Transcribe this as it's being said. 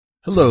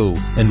Hello,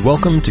 and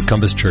welcome to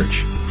Compass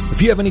Church.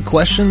 If you have any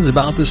questions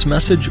about this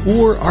message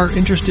or are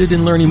interested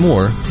in learning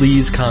more,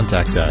 please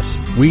contact us.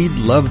 We'd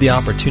love the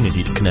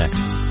opportunity to connect.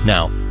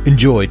 Now,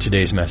 enjoy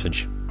today's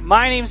message.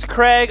 My name's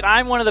Craig.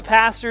 I'm one of the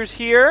pastors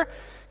here.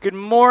 Good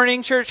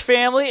morning, church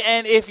family.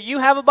 And if you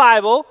have a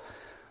Bible,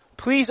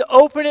 please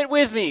open it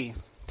with me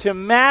to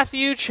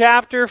Matthew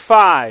chapter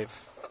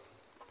 5.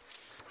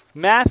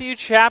 Matthew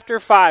chapter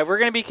 5. We're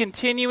going to be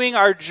continuing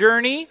our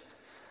journey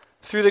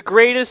through the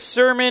greatest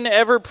sermon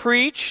ever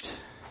preached,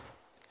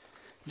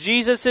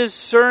 Jesus'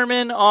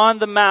 Sermon on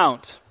the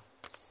Mount.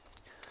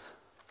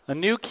 A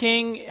new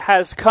king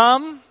has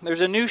come.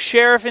 There's a new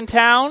sheriff in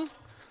town.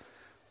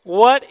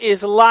 What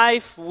is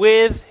life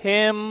with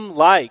him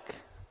like?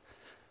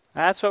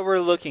 That's what we're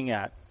looking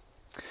at.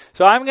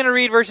 So I'm going to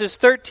read verses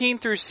 13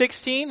 through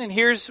 16, and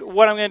here's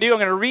what I'm going to do. I'm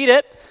going to read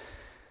it,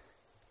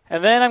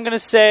 and then I'm going to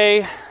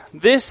say,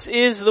 "This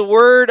is the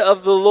word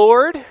of the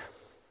Lord,"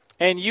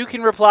 and you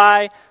can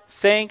reply,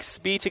 "Thanks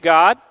be to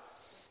God."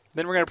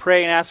 Then we're going to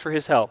pray and ask for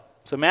his help.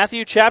 So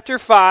Matthew chapter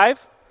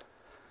 5,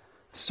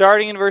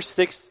 starting in verse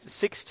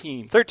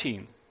 13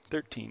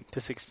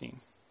 to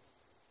 16.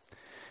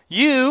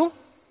 You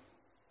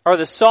are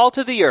the salt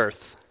of the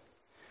earth.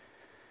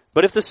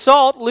 But if the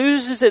salt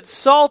loses its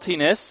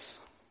saltiness,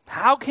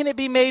 how can it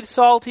be made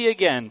salty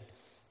again?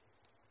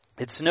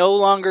 It's no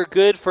longer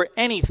good for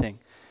anything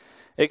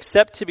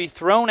except to be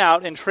thrown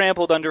out and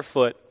trampled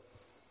underfoot.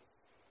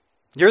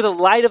 You're the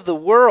light of the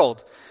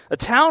world. A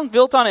town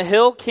built on a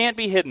hill can't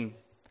be hidden.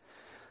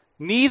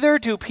 Neither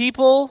do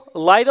people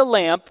light a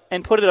lamp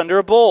and put it under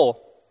a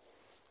bowl.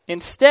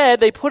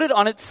 Instead, they put it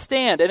on its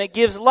stand, and it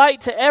gives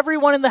light to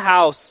everyone in the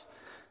house.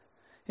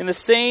 In the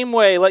same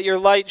way, let your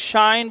light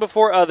shine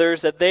before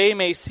others, that they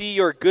may see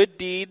your good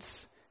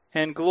deeds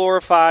and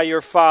glorify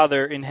your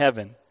Father in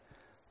heaven.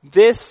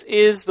 This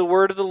is the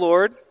word of the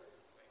Lord.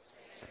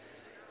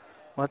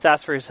 Let's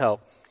ask for his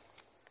help.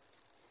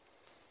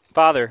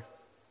 Father,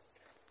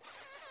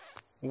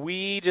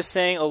 we just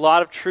sang a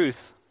lot of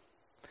truth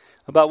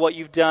about what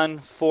you've done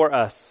for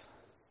us.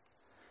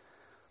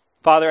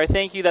 Father, I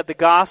thank you that the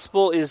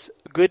gospel is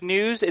good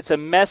news. It's a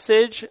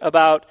message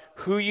about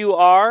who you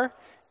are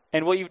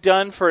and what you've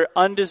done for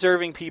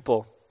undeserving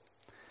people.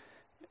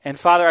 And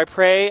Father, I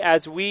pray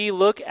as we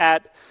look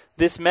at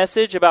this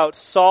message about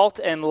salt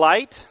and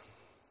light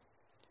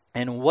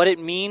and what it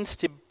means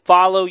to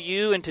follow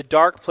you into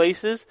dark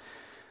places,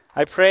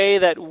 I pray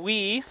that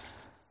we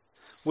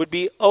would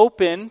be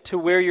open to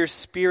where your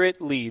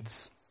Spirit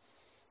leads.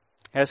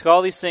 I ask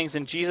all these things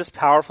in Jesus'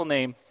 powerful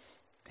name.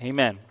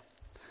 Amen.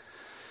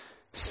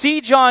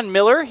 C. John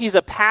Miller, he's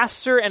a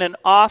pastor and an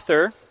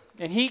author,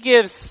 and he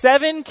gives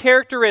 7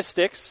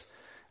 characteristics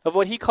of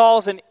what he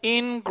calls an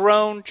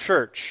ingrown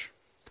church.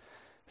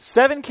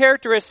 7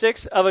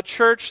 characteristics of a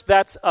church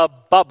that's a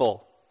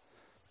bubble.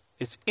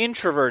 It's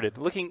introverted,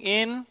 looking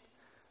in,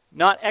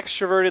 not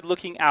extroverted,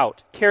 looking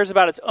out. Cares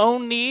about its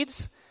own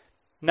needs,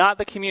 not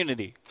the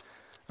community.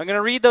 I'm going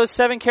to read those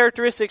 7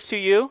 characteristics to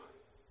you.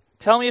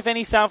 Tell me if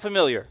any sound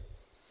familiar.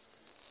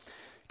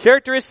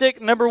 Characteristic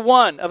number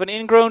 1 of an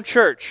ingrown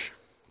church,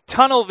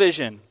 tunnel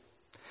vision.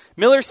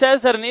 Miller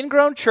says that an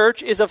ingrown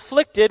church is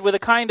afflicted with a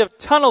kind of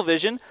tunnel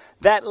vision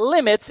that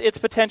limits its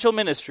potential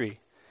ministry.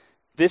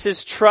 This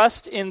is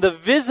trust in the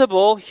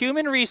visible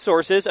human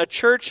resources a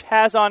church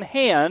has on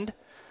hand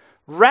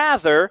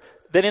rather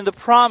than in the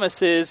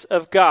promises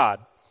of God.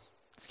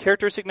 It's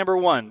characteristic number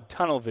 1,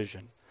 tunnel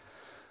vision.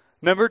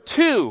 Number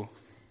 2,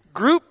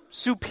 group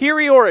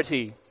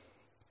superiority.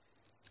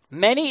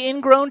 Many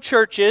ingrown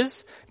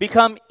churches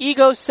become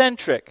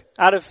egocentric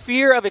out of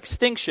fear of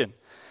extinction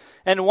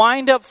and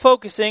wind up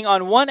focusing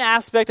on one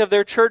aspect of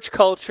their church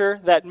culture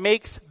that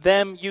makes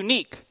them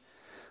unique.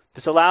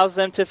 This allows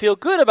them to feel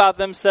good about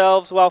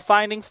themselves while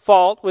finding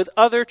fault with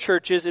other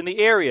churches in the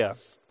area.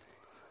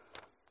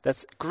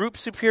 That's group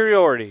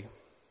superiority.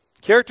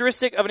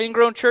 Characteristic of an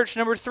ingrown church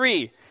number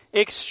 3,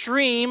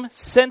 extreme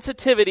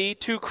sensitivity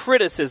to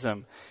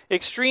criticism.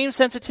 Extreme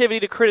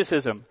sensitivity to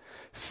criticism.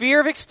 Fear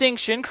of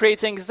extinction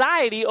creates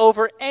anxiety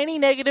over any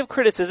negative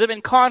criticism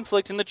and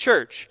conflict in the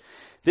church.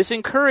 This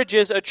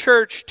encourages a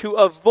church to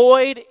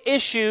avoid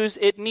issues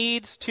it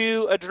needs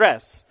to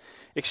address.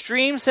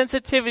 Extreme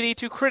sensitivity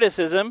to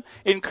criticism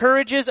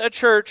encourages a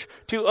church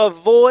to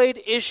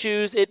avoid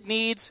issues it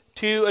needs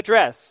to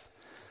address.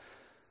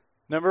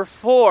 Number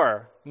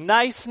 4,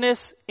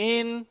 niceness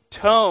in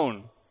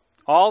tone.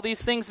 All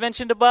these things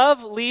mentioned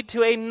above lead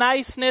to a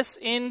niceness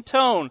in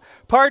tone,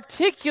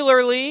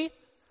 particularly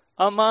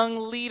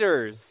among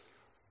leaders.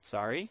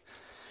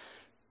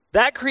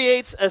 That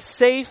creates a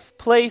safe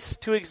place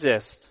to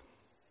exist.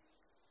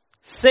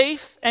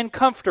 Safe and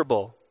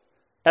comfortable,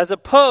 as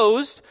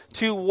opposed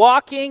to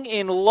walking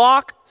in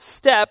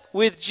lockstep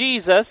with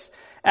Jesus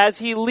as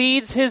he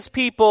leads his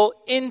people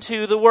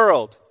into the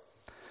world.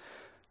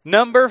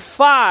 Number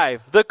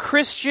 5, the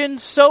Christian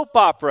soap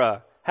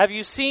opera. Have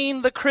you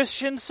seen the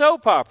Christian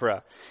soap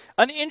opera?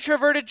 An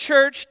introverted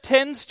church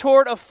tends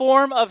toward a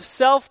form of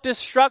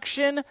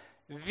self-destruction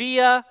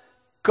via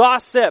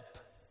gossip.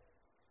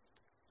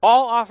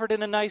 All offered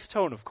in a nice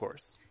tone, of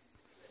course.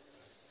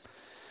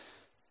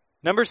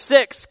 Number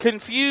 6,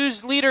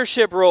 confused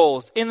leadership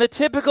roles. In the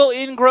typical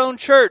ingrown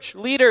church,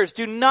 leaders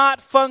do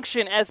not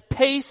function as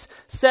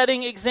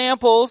pace-setting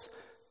examples,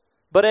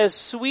 but as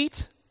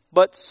sweet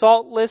but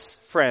saltless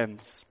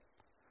friends.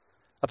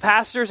 A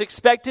pastor is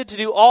expected to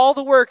do all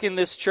the work in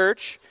this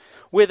church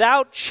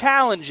without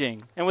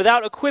challenging and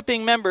without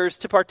equipping members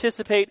to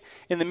participate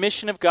in the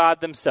mission of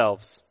God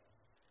themselves.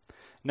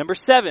 Number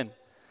 7,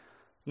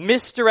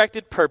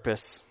 misdirected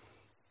purpose.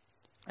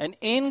 An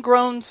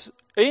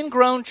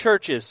ingrown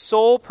church's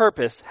sole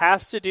purpose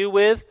has to do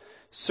with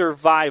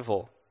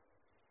survival,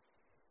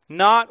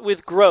 not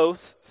with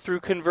growth through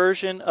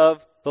conversion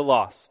of the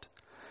lost.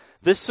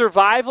 This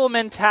survival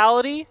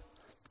mentality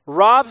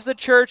robs the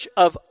church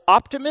of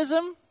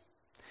optimism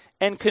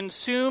and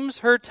consumes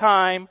her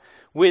time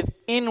with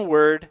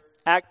inward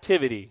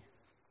activity.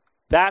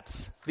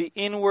 That's the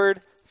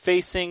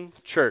inward-facing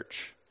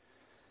church.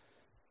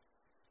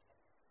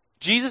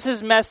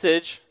 Jesus'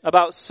 message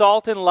about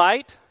salt and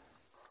light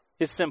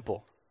is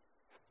simple.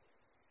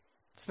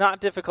 It's not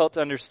difficult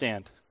to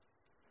understand.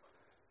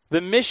 The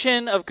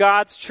mission of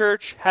God's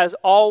church has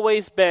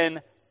always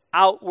been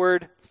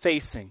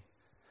outward-facing.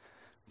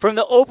 From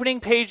the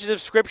opening pages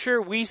of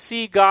Scripture, we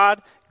see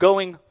God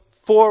going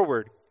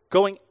forward,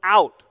 going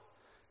out.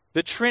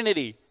 The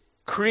Trinity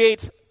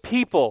creates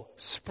people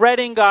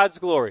spreading God's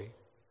glory.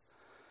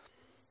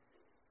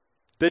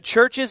 The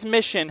church's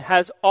mission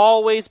has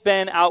always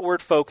been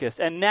outward focused.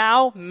 And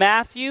now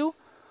Matthew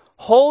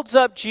holds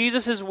up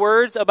Jesus'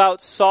 words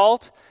about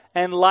salt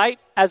and light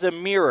as a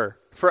mirror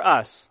for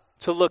us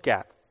to look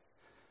at.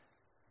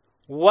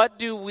 What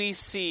do we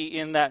see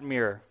in that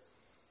mirror?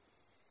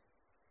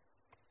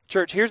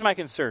 Church, here's my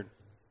concern.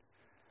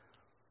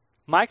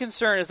 My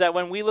concern is that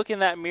when we look in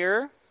that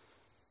mirror,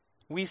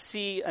 we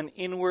see an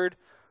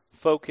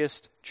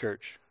inward-focused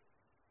church.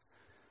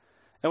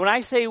 And when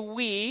I say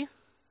we,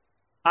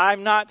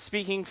 I'm not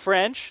speaking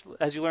French,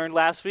 as you learned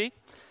last week.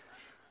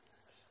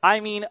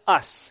 I mean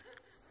us.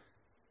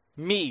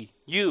 Me,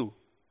 you,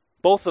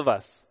 both of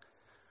us.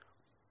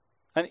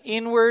 An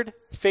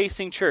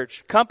inward-facing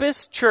church.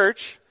 Compass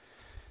Church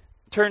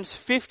turns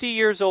 50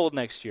 years old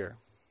next year.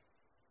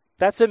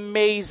 That's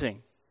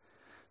amazing.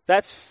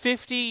 That's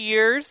 50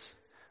 years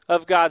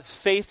of God's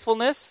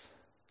faithfulness.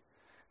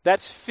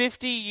 That's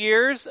 50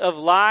 years of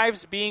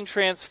lives being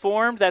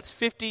transformed. That's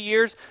 50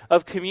 years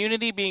of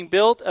community being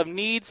built, of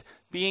needs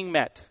being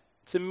met.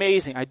 It's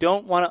amazing. I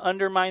don't want to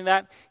undermine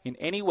that in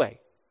any way.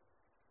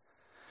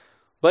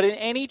 But in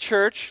any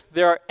church,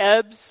 there are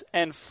ebbs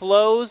and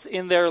flows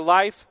in their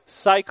life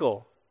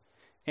cycle.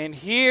 And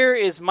here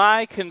is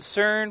my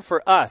concern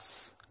for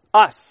us.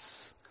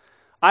 Us.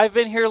 I've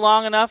been here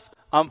long enough.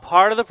 I'm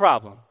part of the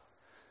problem.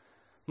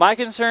 My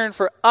concern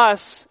for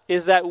us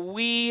is that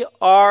we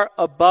are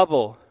a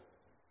bubble.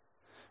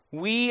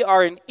 We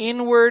are an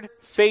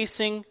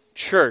inward-facing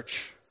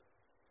church.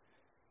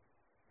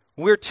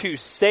 We're too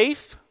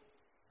safe.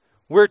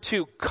 We're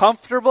too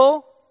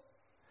comfortable.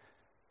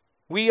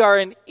 We are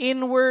an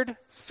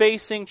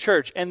inward-facing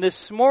church. And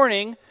this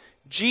morning,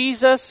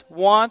 Jesus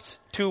wants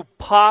to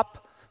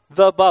pop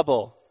the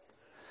bubble.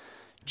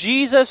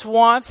 Jesus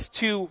wants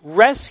to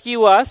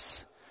rescue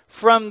us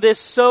from this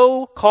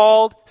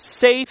so-called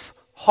safe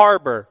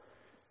harbor.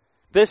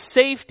 The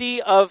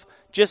safety of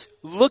just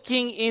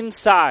looking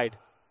inside.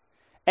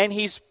 And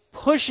he's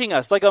pushing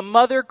us like a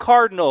mother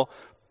cardinal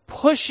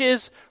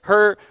pushes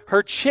her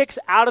chicks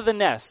out of the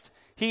nest.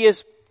 He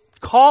is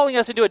calling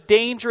us into a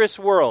dangerous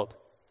world.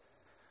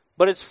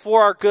 But it's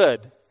for our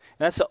good. And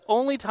that's the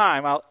only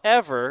time I'll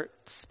ever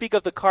speak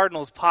of the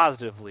Cardinals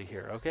positively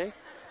here, okay?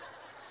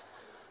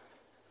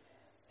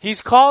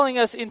 He's calling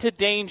us into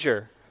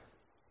danger.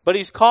 But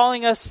he's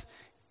calling us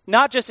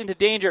not just into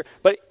danger,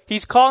 but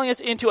he's calling us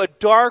into a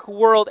dark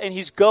world, and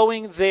he's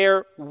going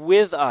there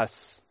with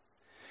us.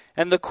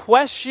 And the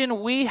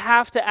question we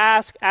have to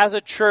ask as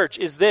a church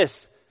is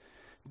this: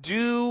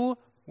 do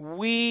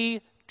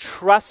we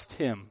trust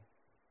him?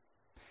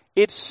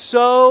 It's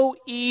so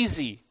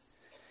easy.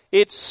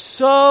 It's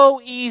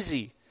so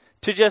easy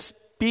to just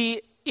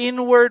be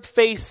inward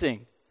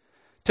facing,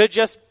 to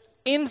just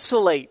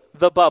insulate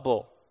the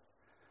bubble.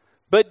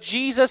 But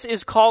Jesus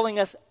is calling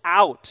us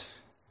out.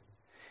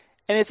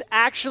 And it's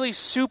actually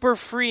super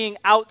freeing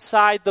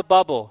outside the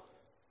bubble.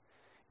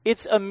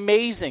 It's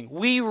amazing.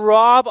 We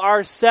rob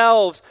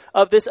ourselves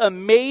of this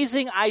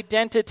amazing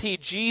identity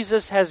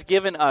Jesus has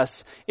given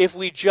us if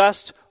we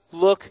just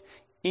look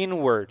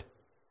inward.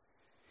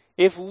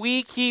 If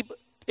we keep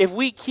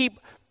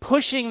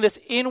pushing this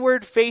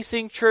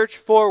inward-facing church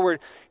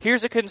forward,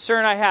 here's a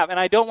concern I have. And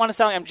I don't want to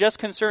sound like I'm just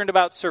concerned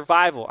about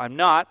survival. I'm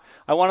not.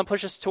 I want to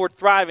push us toward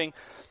thriving.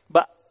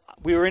 But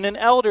we were in an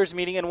elders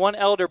meeting, and one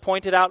elder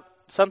pointed out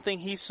something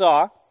he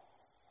saw.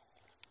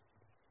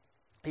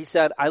 He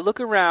said, I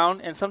look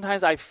around, and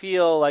sometimes I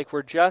feel like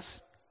we're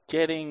just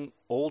getting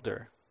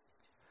older.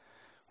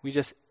 We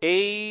just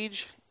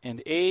age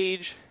and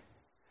age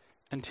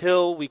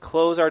until we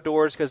close our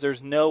doors because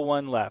there's no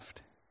one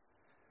left.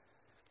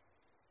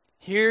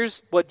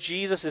 Here's what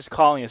Jesus is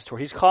calling us to.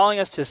 He's calling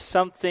us to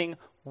something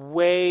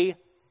way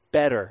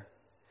better.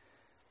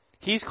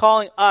 He's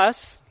calling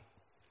us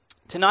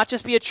to not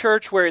just be a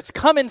church where it's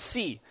come and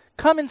see.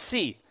 Come and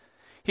see.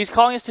 He's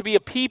calling us to be a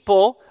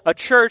people, a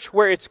church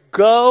where it's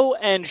go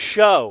and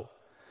show.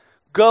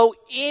 Go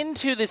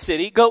into the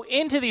city, go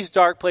into these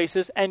dark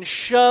places and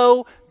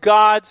show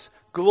God's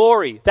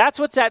glory. That's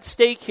what's at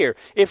stake here.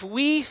 If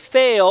we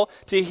fail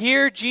to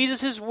hear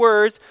Jesus'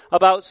 words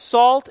about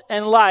salt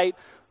and light,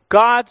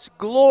 God's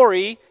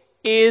glory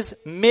is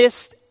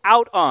missed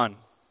out on.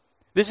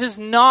 This is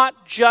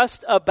not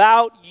just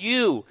about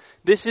you.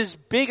 This is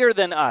bigger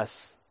than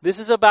us. This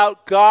is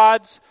about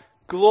God's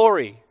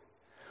glory.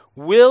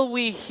 Will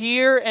we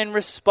hear and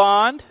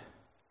respond,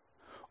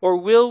 or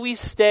will we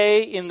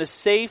stay in the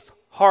safe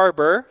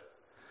harbor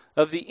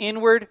of the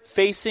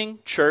inward-facing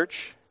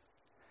church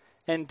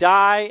and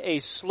die a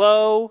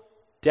slow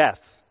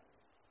death?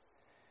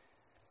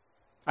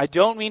 I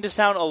don't mean to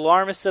sound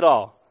alarmist at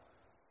all,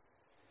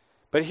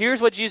 but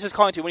here's what Jesus is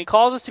calling to. When he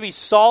calls us to be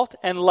salt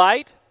and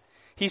light,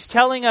 he's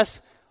telling us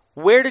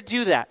where to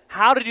do that,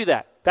 how to do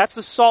that. That's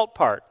the salt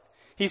part.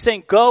 He's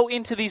saying go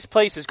into these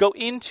places, go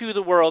into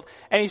the world,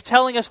 and he's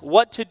telling us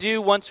what to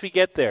do once we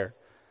get there.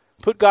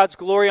 Put God's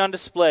glory on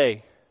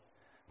display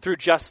through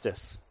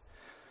justice.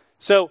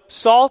 So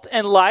salt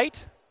and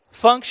light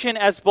function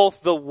as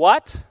both the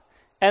what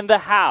and the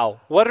how.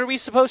 What are we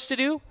supposed to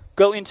do?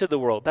 Go into the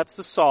world. That's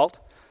the salt.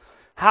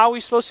 How are we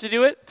supposed to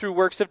do it? Through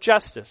works of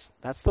justice.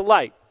 That's the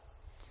light.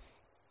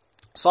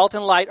 Salt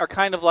and light are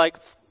kind of like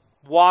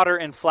water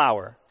and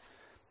flour.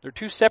 They're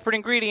two separate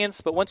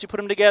ingredients, but once you put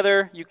them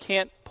together, you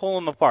can't pull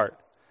them apart.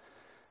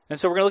 And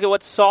so we're going to look at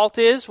what salt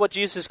is, what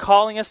Jesus is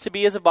calling us to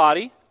be as a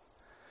body.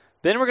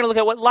 Then we're going to look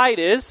at what light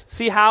is,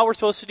 see how we're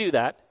supposed to do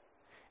that.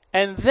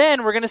 And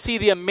then we're going to see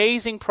the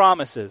amazing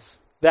promises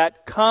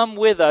that come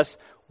with us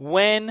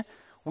when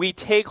we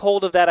take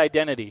hold of that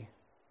identity.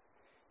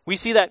 We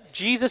see that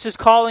Jesus is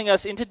calling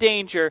us into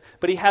danger,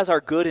 but he has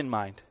our good in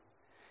mind.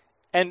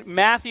 And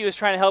Matthew is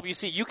trying to help you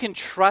see you can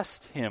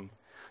trust him.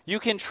 You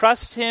can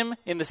trust him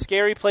in the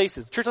scary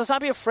places. Church, let's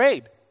not be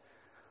afraid.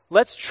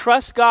 Let's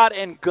trust God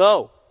and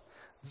go.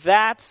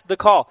 That's the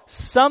call.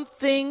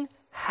 Something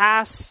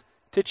has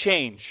to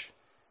change.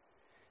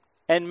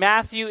 And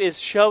Matthew is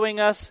showing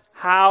us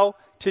how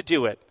to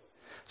do it.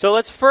 So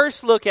let's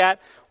first look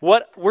at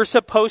what we're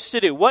supposed to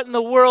do. What in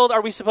the world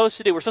are we supposed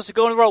to do? We're supposed to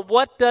go in the world.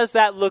 What does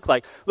that look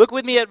like? Look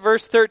with me at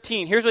verse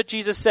 13. Here's what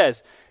Jesus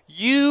says.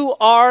 You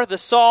are the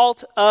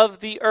salt of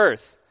the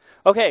earth.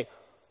 Okay,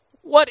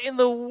 what in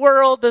the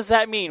world does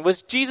that mean?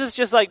 Was Jesus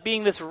just like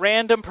being this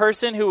random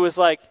person who was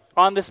like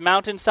on this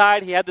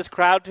mountainside? He had this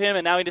crowd to him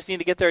and now he just needed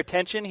to get their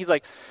attention. He's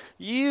like,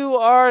 you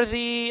are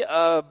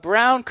the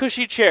brown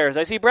cushy chairs.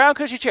 I see brown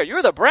cushy chairs.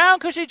 You're the brown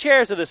cushy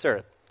chairs of this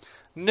earth.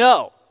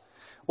 No.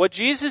 What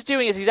Jesus is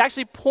doing is he's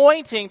actually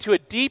pointing to a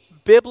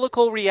deep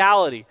biblical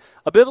reality.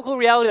 A biblical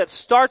reality that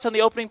starts on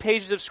the opening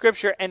pages of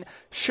Scripture and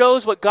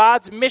shows what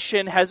God's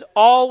mission has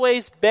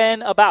always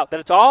been about. That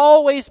it's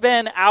always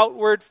been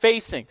outward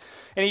facing.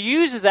 And he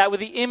uses that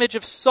with the image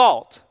of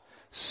salt.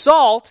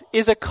 Salt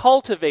is a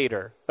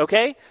cultivator,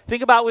 okay?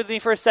 Think about it with me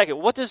for a second.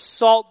 What does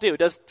salt do? It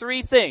does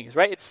three things,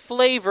 right? It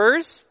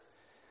flavors,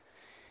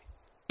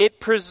 it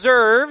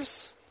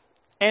preserves,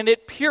 and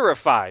it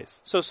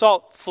purifies. So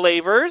salt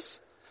flavors.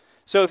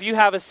 So if you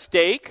have a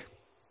steak,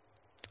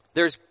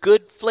 there's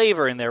good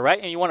flavor in there,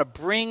 right? And you want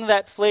to bring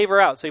that flavor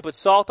out. So you put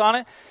salt on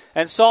it,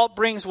 and salt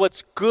brings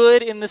what's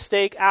good in the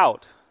steak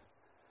out.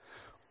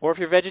 Or if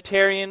you're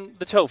vegetarian,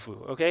 the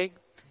tofu, okay?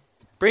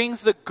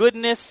 Brings the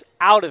goodness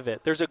out of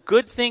it. There's a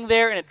good thing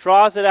there, and it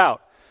draws it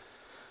out.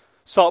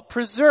 Salt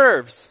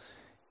preserves.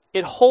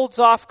 It holds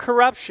off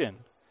corruption.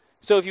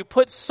 So if you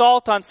put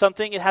salt on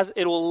something,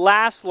 it will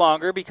last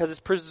longer because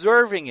it's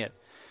preserving it.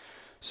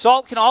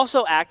 Salt can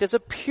also act as a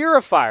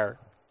purifier.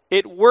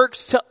 It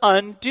works to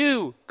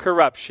undo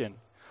corruption.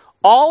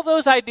 All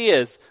those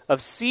ideas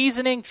of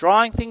seasoning,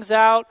 drawing things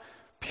out,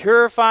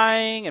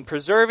 purifying and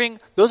preserving,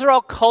 those are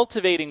all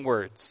cultivating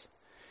words.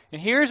 And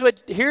here's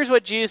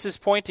what Jesus is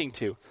pointing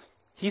to.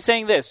 He's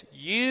saying this,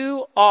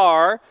 you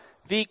are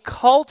the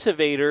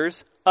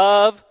cultivators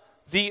of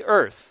the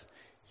earth.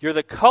 You're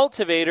the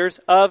cultivators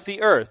of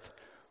the earth.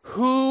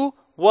 Who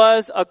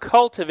was a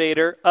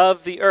cultivator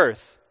of the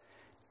earth?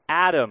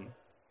 Adam.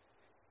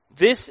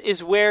 This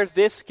is where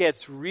this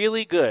gets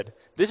really good.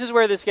 This is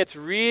where this gets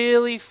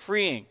really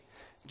freeing.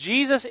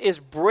 Jesus is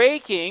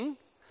breaking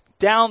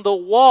down the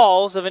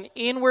walls of an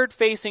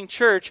inward-facing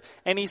church,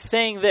 and he's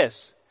saying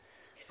this.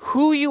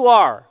 Who you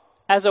are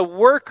as a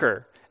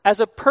worker,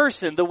 as a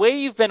person, the way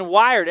you've been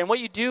wired and what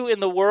you do in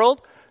the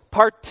world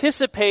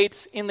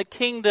participates in the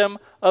kingdom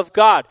of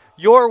God.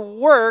 Your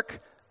work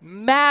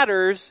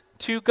matters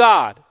to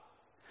God.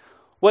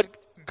 What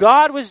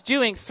God was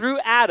doing through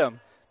Adam,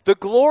 the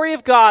glory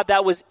of God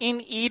that was in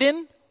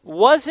Eden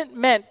wasn't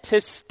meant to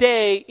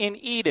stay in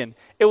Eden.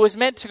 It was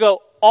meant to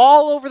go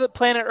all over the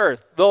planet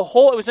Earth. It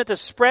was meant to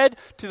spread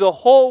to the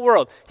whole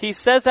world. He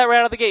says that right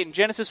out of the gate in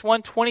Genesis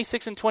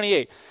 1:26 and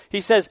 28. He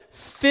says,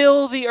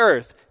 fill the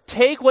earth,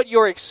 take what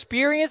you're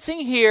experiencing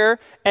here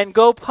and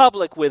go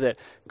public with it.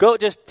 Go,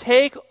 just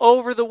take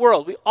over the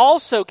world. We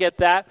also get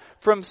that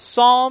from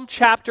Psalm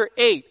chapter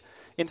 8.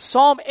 In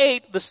Psalm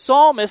 8, the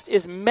psalmist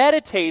is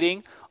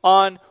meditating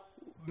on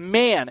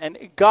man and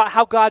God,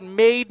 how God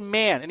made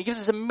man. And he gives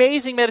this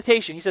amazing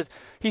meditation.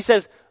 He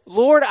says,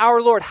 Lord,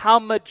 our Lord, how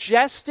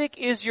majestic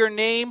is your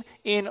name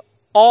in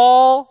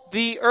all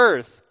the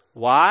earth.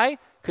 Why?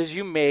 Because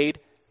you made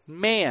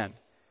man.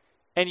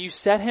 And you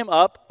set him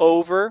up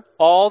over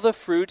all the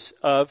fruits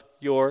of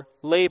your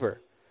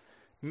labor.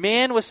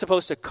 Man was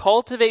supposed to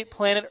cultivate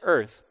planet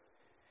Earth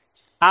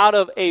out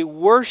of a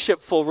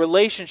worshipful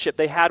relationship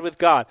they had with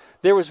God.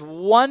 There was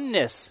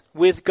oneness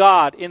with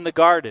God in the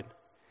garden.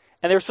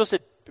 And they were supposed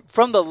to,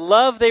 from the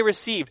love they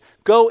received,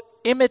 go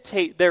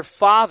imitate their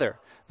Father.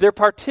 They're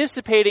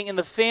participating in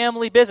the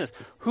family business.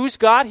 Who's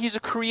God? He's a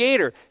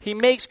creator. He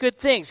makes good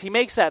things. He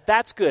makes that.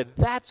 That's good.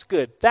 That's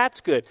good.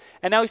 That's good.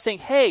 And now he's saying,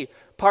 hey,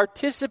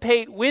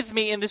 participate with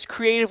me in this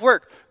creative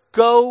work.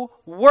 Go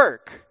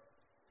work.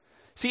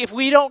 See, if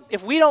we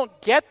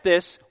don't get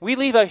this, we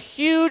leave a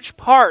huge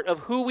part of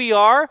who we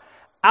are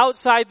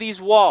outside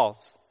these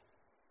walls.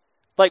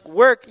 Like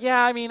work,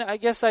 yeah, I mean, I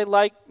guess I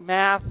like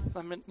math.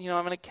 I'm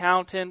an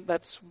accountant.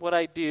 That's what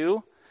I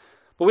do.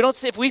 But we don't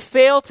see, if we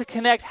fail to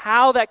connect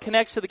how that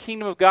connects to the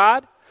kingdom of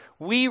God,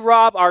 we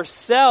rob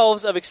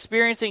ourselves of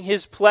experiencing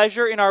his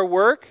pleasure in our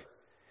work,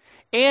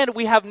 and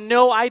we have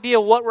no idea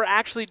what we're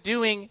actually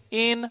doing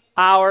in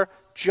our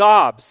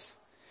jobs.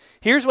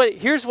 Here's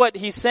what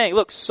he's saying.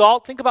 Look,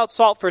 salt, think about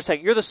salt for a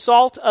second. You're the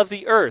salt of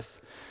the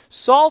earth.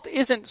 Salt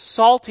isn't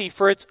salty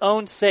for its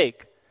own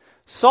sake.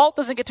 Salt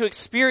doesn't get to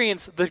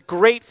experience the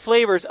great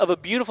flavors of a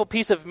beautiful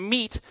piece of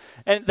meat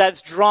and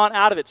that's drawn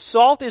out of it.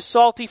 Salt is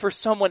salty for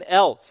someone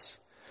else.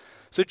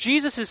 So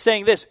Jesus is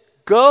saying this,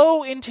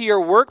 go into your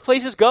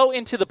workplaces, go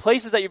into the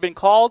places that you've been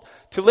called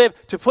to live,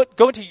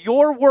 go into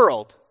your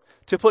world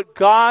to put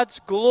God's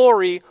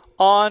glory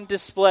on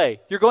display.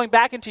 You're going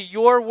back into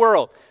your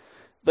world.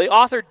 The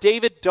author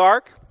David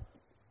Dark,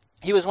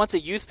 he was once a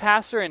youth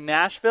pastor in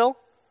Nashville,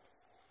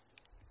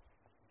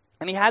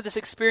 and he had this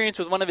experience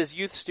with one of his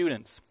youth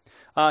students.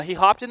 He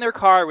hopped in their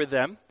car with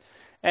them,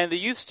 and the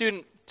youth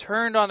student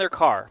turned on their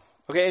car.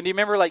 Okay, and do you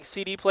remember like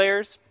CD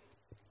players?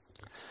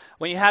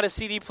 When you had a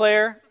CD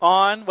player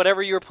on,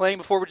 whatever you were playing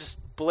before would just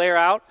blare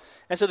out.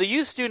 And so the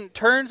youth student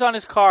turns on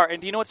his car,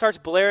 and do you know what starts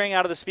blaring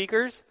out of the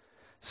speakers?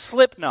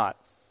 Slipknot.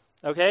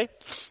 Okay?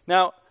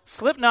 Now,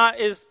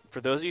 Slipknot is,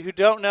 for those of you who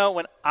don't know,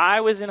 when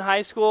I was in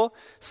high school,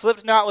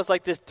 Slipknot was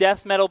like this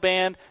death metal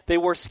band. They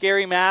wore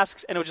scary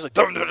masks, and it was just like,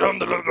 dum, dum, dum,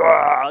 dum,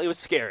 dum. It was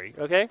scary,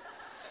 okay?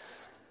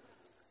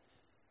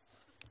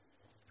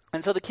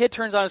 And so the kid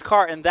turns on his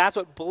car, and that's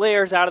what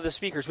blares out of the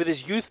speakers with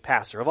his youth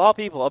pastor, of all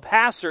people, a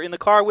pastor in the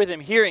car with him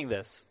hearing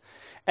this.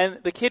 And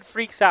the kid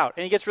freaks out,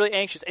 and he gets really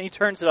anxious, and he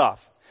turns it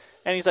off.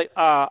 And he's like,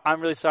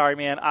 I'm really sorry,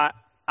 man.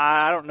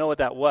 I don't know what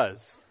that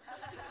was.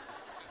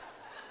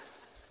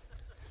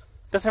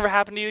 That's never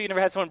happened to you? You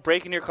never had someone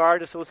break in your car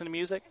just to listen to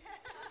music?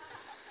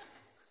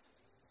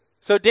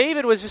 So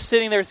David was just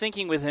sitting there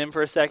thinking with him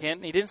for a second,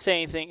 and he didn't say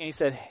anything, and he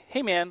said,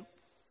 hey, man,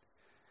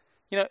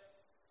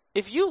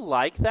 if you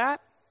like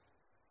that,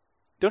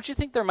 don't you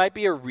think there might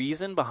be a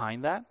reason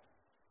behind that?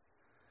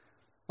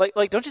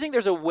 Like, don't you think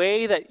there's a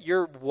way that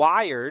you're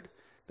wired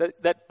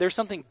that there's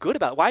something good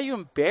about it? Why are you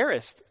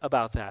embarrassed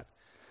about that?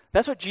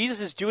 That's what Jesus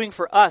is doing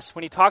for us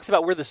when he talks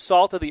about we're the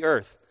salt of the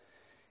earth.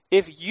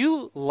 If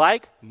you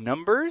like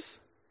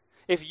numbers,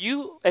 if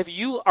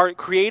you are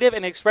creative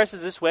and express it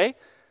this way,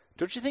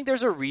 don't you think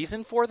there's a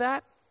reason for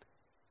that?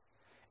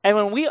 And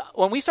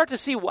when we start to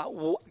see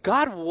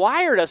God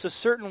wired us a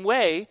certain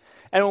way,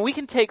 and when we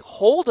can take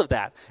hold of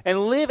that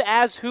and live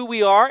as who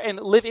we are and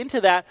live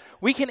into that,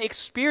 we can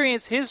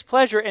experience his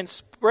pleasure and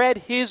spread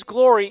his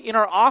glory in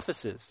our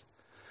offices.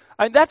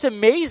 I mean, that's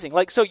amazing.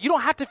 So you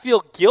don't have to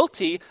feel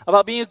guilty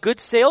about being a good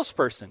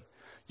salesperson.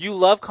 You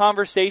love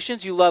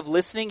conversations. You love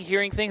listening,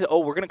 hearing things. Oh,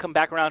 we're going to come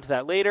back around to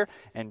that later.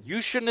 And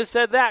you shouldn't have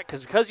said that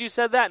because you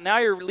said that, now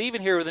you're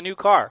leaving here with a new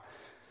car.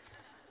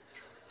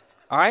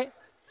 All right?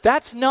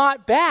 That's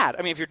not bad.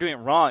 I mean, if you're doing it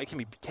wrong, it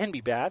can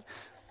be bad.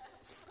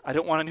 I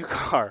don't want a new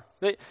car.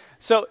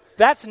 So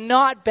that's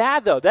not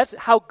bad, though. That's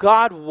how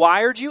God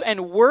wired you,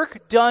 and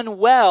work done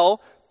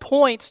well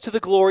points to the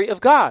glory of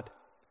God.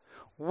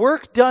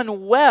 Work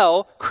done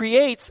well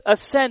creates a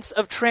sense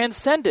of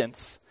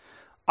transcendence.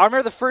 I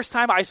remember the first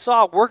time I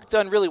saw work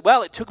done really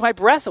well, it took my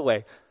breath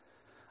away.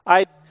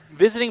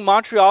 Visiting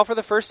Montreal for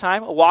the first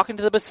time, walking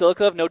to the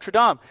Basilica of Notre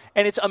Dame.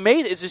 And it's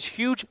amazing. It's this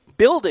huge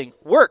building,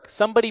 work.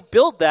 Somebody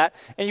built that,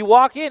 and you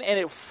walk in,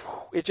 and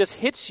it just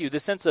hits you, the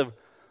sense of,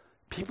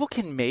 people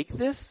can make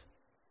this?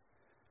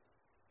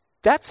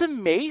 That's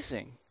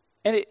amazing.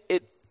 And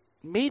it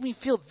made me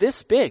feel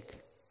this big.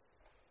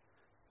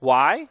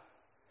 Why?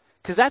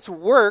 Because that's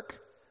work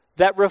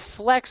that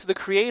reflects the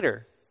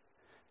Creator.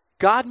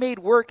 God made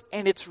work,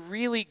 and it's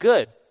really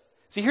good.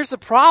 See, here's the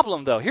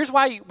problem, though. Here's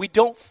why we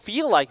don't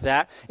feel like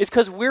that, is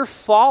because we're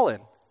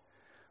fallen.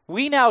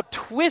 We now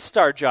twist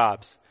our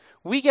jobs.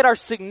 We get our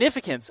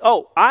significance.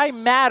 Oh, I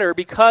matter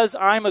because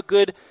I'm a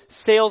good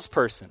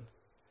salesperson.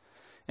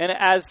 And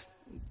as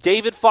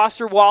David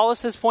Foster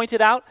Wallace has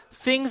pointed out,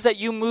 things that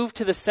you move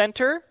to the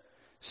center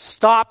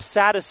stop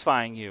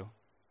satisfying you.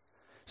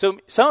 So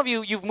some of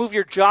you, you've moved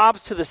your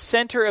jobs to the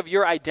center of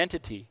your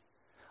identity.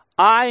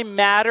 I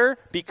matter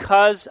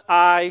because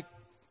I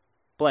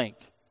blank.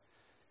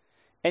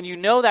 And you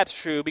know that's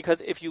true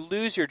because if you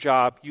lose your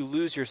job, you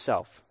lose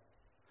yourself.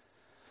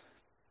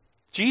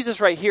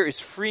 Jesus right here is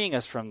freeing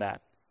us from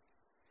that.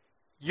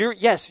 You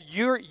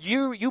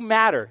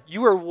matter.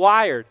 You are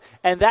wired.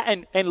 And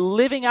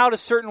living out a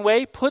certain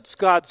way puts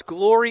God's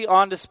glory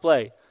on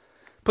display.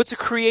 Puts a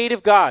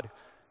creative God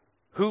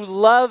who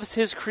loves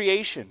his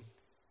creation.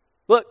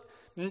 Look,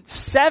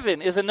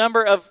 7 is a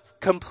number of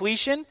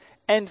completion,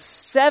 and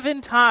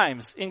 7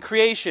 times in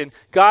creation,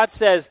 God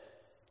says,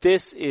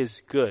 this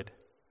is good.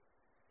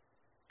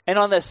 And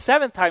on the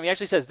 7th time, he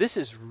actually says, this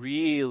is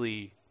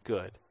really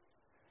good.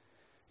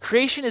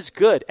 Creation is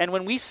good. And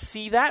when we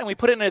see that and we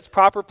put it in its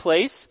proper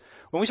place,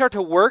 when we start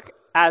to work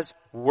as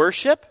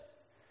worship,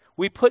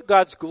 we put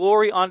God's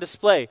glory on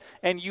display.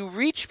 And you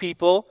reach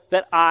people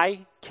that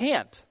I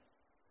can't.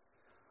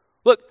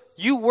 Look,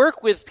 you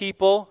work with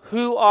people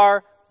who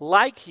are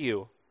like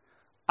you.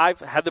 I've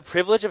had the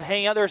privilege of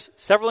hanging out. There's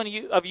several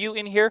of you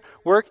in here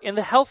work in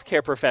the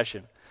healthcare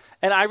profession.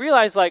 And I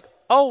realized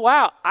oh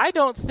wow, I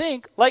don't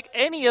think like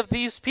any of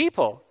these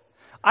people.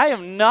 I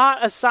am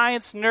not a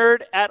science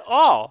nerd at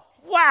all.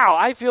 Wow,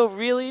 I feel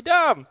really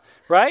dumb,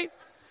 right?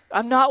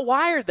 I'm not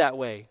wired that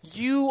way.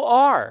 You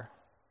are.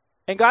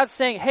 And God's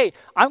saying, hey,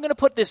 I'm going to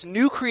put this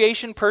new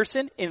creation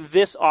person in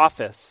this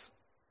office.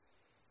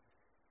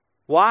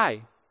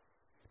 Why?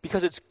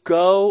 Because it's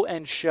go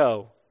and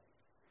show.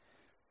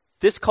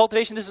 This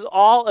cultivation, this is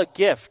all a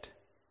gift.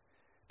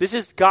 This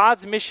is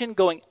God's mission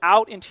going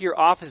out into your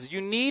offices.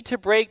 You need to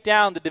break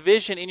down the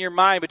division in your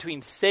mind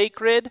between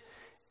sacred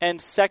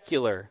and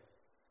secular.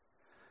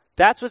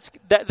 That's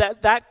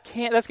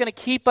going to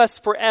keep us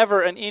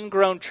forever an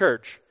ingrown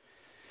church.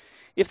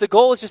 If the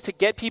goal is just to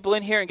get people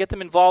in here and get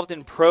them involved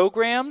in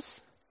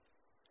programs,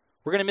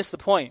 we're going to miss the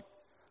point.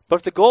 But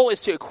if the goal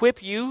is to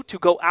equip you to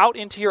go out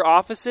into your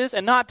offices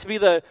and not to be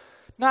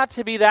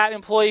that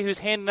employee who's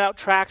handing out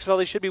tracts while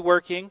they should be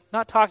working,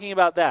 not talking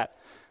about that,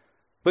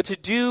 but to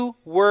do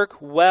work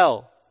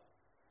well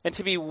and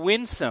to be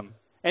winsome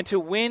and to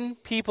win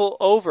people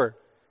over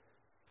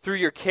through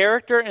your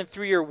character and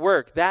through your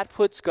work, that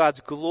puts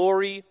God's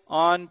glory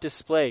on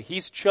display.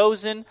 He's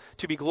chosen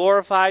to be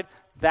glorified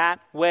that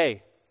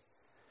way.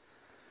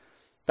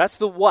 That's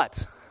the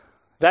what.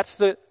 That's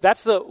the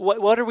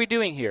what are we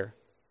doing here?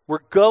 We're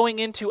going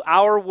into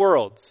our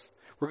worlds.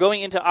 We're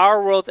going into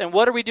our worlds, and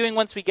what are we doing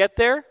once we get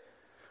there?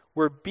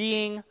 We're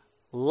being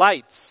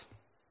lights.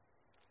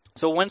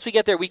 So once we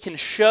get there, we can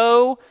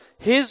show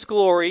his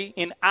glory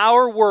in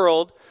our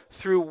world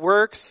through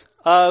works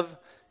of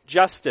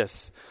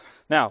justice.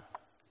 Now,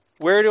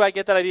 where do I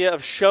get that idea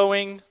of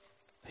showing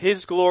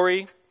his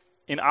glory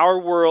in our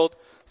world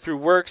through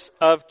works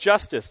of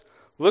justice?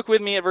 Look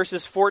with me at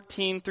verses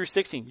 14 through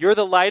 16. You're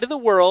the light of the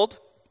world.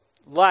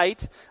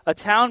 Light, a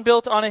town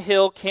built on a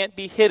hill can't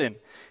be hidden.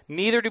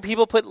 Neither do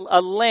people put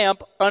a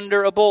lamp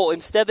under a bowl.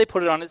 Instead, they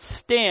put it on its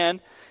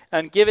stand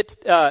and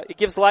it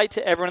gives light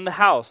to everyone in the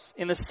house.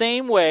 In the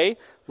same way,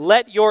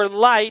 let your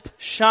light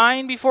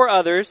shine before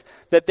others,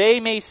 that they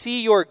may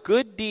see your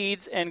good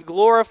deeds and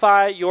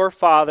glorify your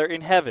Father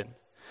in heaven.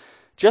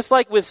 Just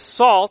like with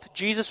salt,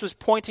 Jesus was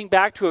pointing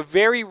back to a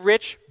very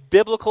rich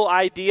biblical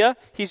idea.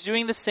 He's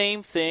doing the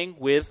same thing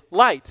with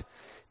light.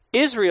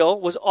 Israel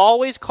was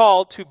always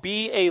called to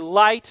be a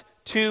light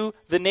to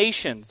the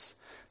nations.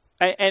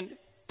 And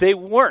they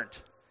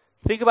weren't.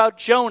 Think about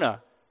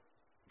Jonah.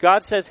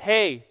 God says,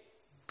 hey,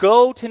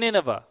 go to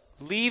Nineveh.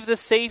 Leave the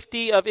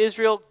safety of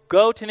Israel.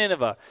 Go to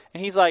Nineveh.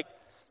 And he's like,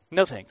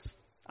 no thanks.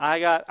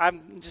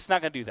 I'm just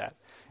not going to do that.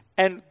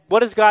 And what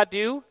does God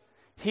do?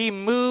 He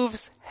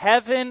moves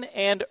heaven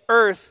and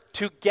earth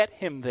to get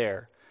him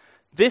there.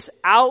 This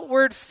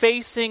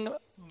outward-facing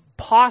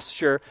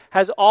posture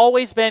has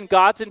always been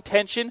God's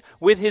intention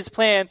with his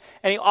plan,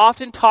 and he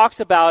often talks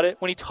about it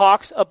when he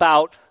talks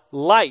about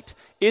light.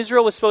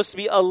 Israel was supposed to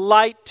be a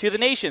light to the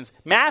nations.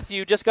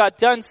 Matthew just got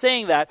done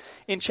saying that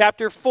in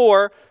chapter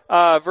 4,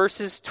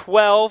 verses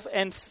 12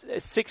 and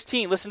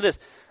 16. Listen to this.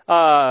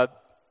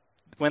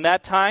 When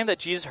that time that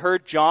Jesus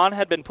heard John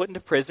had been put into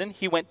prison,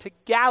 he went to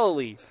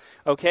Galilee.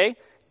 Okay?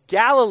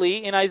 Galilee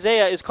in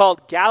Isaiah is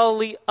called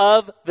Galilee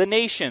of the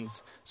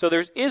nations. So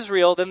there's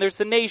Israel, then there's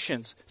the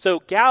nations. So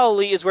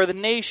Galilee is where the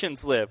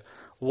nations live.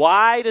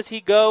 Why does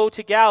he go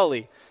to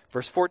Galilee?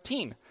 Verse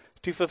 14,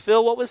 to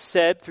fulfill what was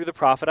said through the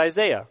prophet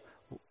Isaiah.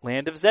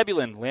 Land of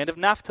Zebulun, land of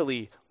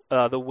Naphtali,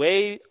 the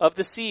way of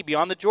the sea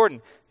beyond the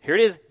Jordan. Here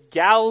it is,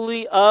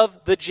 Galilee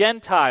of the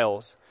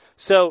Gentiles.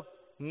 So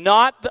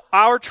not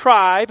our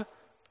tribe,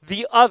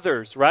 the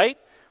others, right?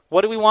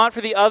 What do we want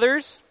for the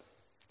others?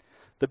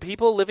 The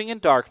people living in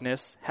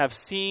darkness have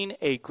seen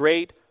a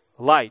great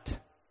light.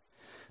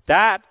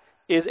 That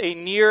is a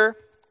near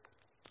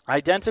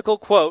identical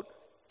quote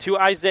to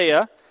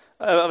Isaiah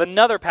of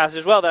another passage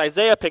as well that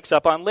Isaiah picks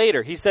up on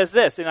later. He says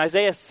this in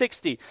Isaiah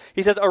 60.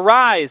 He says,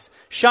 "Arise,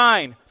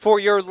 shine, for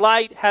your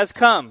light has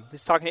come."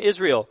 He's talking to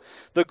Israel.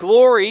 "The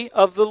glory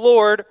of the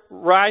Lord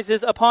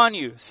rises upon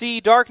you. See,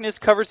 darkness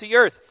covers the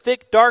earth.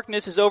 Thick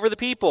darkness is over the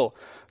people.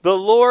 The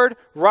Lord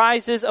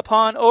rises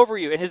upon over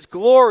you, and his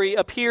glory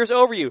appears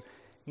over you.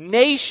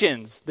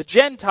 Nations, the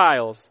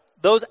Gentiles,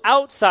 those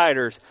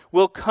outsiders,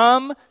 will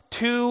come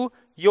to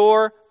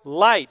your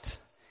light."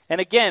 And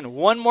again,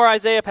 one more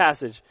Isaiah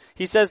passage.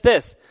 He says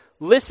this,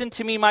 "Listen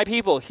to me, my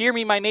people. Hear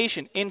me, my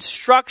nation.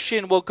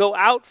 Instruction will go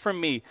out from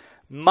me.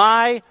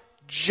 My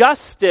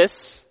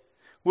justice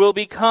will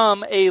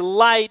become a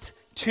light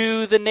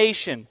to the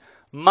nation."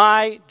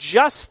 My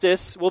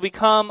justice will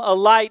become a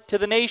light to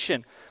the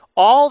nation.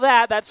 All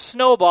that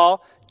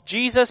snowball,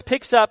 Jesus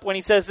picks up when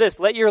he says this,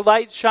 "Let your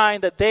light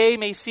shine that they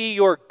may see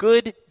your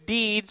good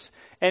deeds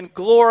and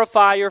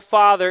glorify your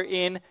Father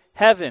in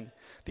heaven."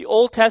 The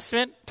Old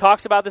Testament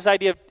talks about this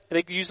idea of,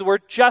 they use the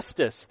word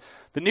justice.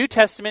 The New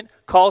Testament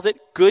calls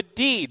it good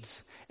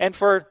deeds. And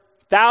for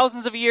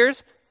thousands of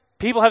years,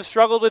 people have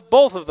struggled with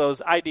both of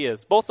those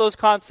ideas, both those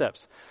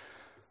concepts.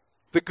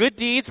 The good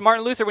deeds,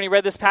 Martin Luther, when he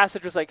read this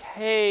passage, was like,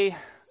 hey,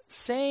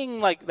 saying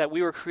like that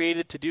we were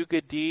created to do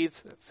good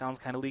deeds, that sounds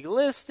kind of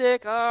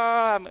legalistic.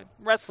 I'm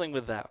wrestling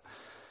with that.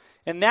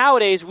 And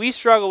nowadays, we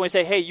struggle when we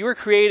say, hey, you were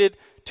created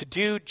to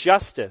do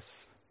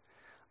justice.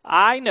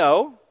 I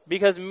know,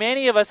 because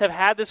many of us have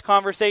had this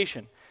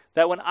conversation,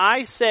 that when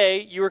I say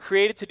you were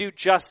created to do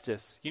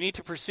justice, you need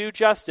to pursue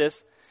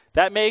justice,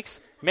 that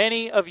makes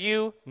many of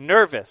you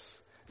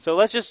nervous. So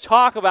let's just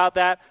talk about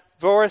that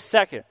for a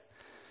second.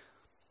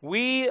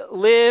 We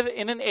live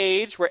in an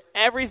age where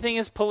everything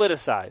is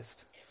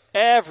politicized.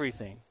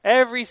 Everything.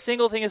 Every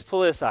single thing is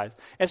politicized.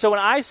 And so when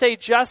I say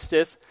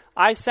justice,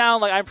 I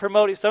sound like I'm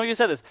promoting, some of you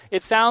said this,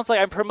 it sounds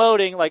like I'm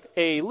promoting like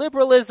a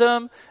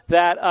liberalism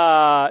that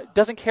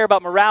doesn't care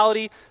about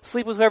morality,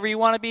 sleep with whoever you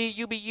want to be,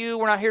 you be you,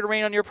 we're not here to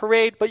rain on your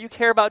parade, but you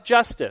care about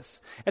justice.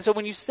 And so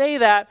when you say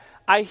that,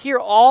 I hear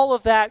all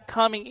of that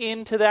coming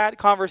into that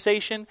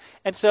conversation,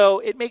 and so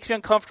it makes me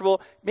uncomfortable.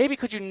 Maybe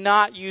could you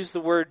not use the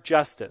word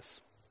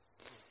justice?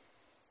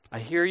 I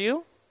hear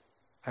you.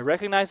 I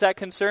recognize that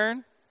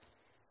concern.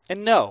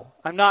 And no,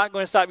 I'm not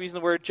going to stop using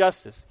the word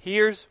justice.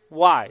 Here's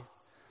why.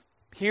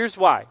 Here's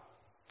why.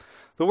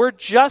 The word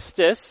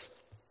justice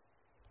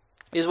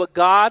is what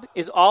God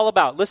is all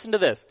about. Listen to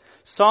this.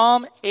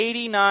 Psalm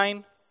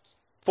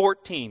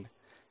 89:14.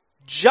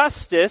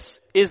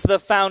 Justice is the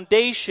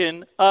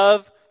foundation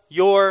of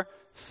your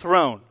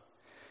throne.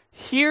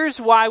 Here's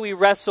why we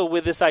wrestle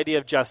with this idea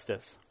of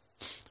justice.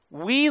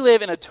 We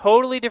live in a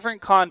totally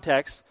different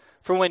context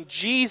from when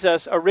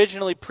Jesus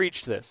originally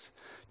preached this.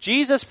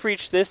 Jesus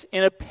preached this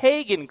in a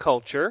pagan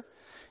culture,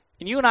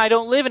 and you and I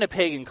don't live in a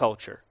pagan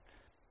culture.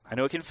 I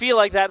know it can feel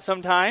like that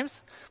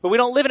sometimes, but we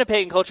don't live in a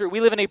pagan culture.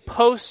 We live in a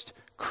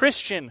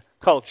post-Christian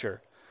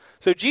culture.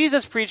 So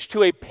Jesus preached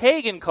to a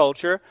pagan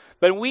culture,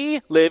 but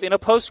we live in a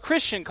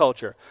post-Christian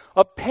culture.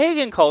 A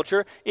pagan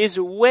culture is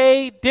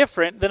way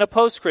different than a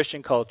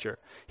post-Christian culture.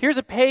 Here's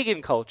a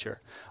pagan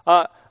culture.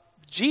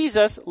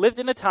 Jesus lived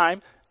in a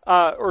time,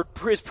 or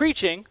is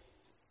preaching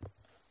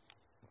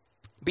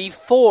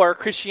before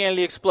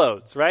Christianity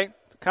explodes, right?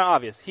 Kind of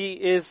obvious. He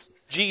is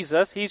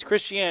Jesus. He's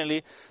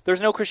Christianity. There's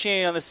no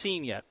Christianity on the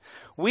scene yet.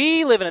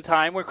 We live in a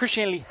time where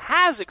Christianity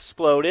has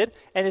exploded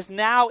and is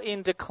now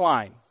in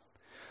decline.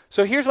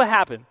 So here's what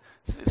happened.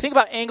 Think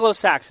about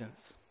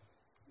Anglo-Saxons.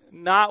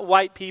 Not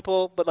white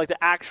people, but like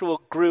the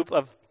actual group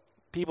of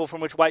people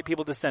from which white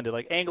people descended,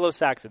 like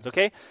Anglo-Saxons,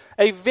 okay?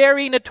 A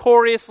very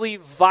notoriously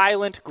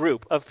violent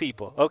group of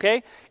people,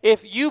 okay?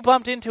 If you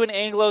bumped into an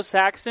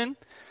Anglo-Saxon,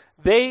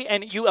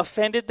 and you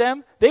offended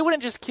them, they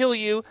wouldn't just kill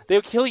you, they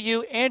would kill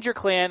you and your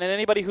clan and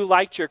anybody who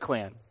liked your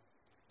clan.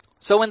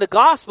 So when the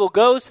gospel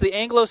goes to the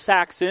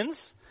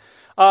Anglo-Saxons,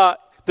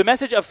 the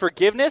message of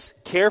forgiveness,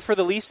 care for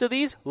the least of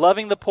these,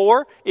 loving the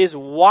poor, is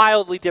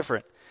wildly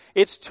different.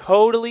 It's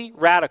totally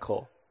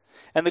radical.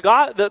 And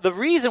the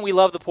reason we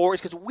love the poor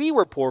is because we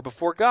were poor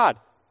before God.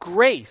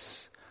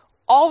 Grace,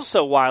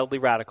 also wildly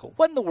radical.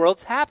 What in the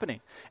world's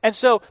happening? And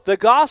so the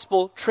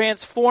gospel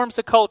transforms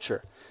the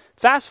culture.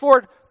 Fast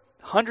forward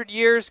 100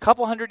 years,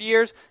 couple hundred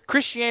years,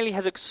 Christianity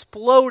has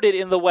exploded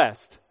in the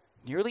West.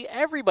 Nearly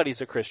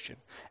everybody's a Christian.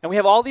 And we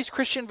have all these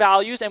Christian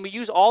values, and we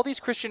use all these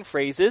Christian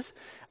phrases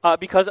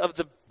because of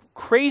the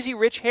crazy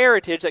rich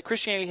heritage that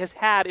Christianity has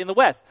had in the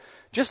West.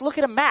 Just look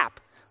at a map.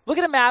 Look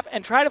at a map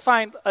and try to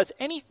find us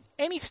any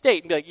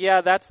state and be like, yeah,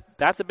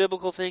 that's a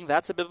biblical thing,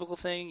 that's a biblical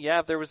thing.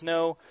 Yeah, if there was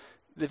no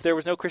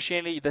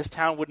Christianity, this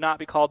town would not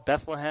be called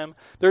Bethlehem.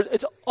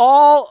 It's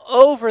all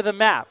over the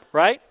map,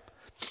 right?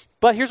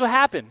 But here's what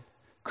happened.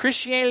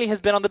 Christianity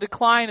has been on the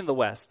decline in the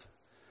West.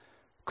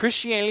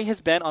 Christianity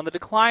has been on the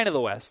decline of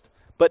the West,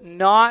 but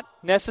not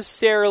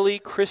necessarily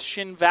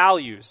Christian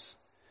values.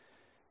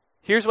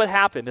 Here's what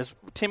happened, as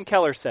Tim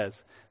Keller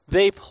says.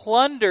 They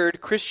plundered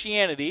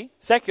Christianity,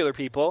 secular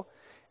people,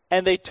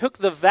 and they took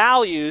the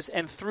values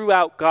and threw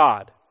out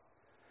God.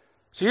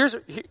 So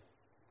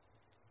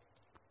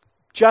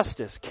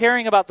justice,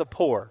 caring about the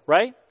poor,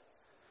 right?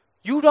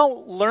 You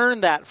don't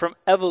learn that from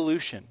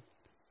evolution,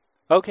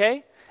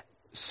 okay?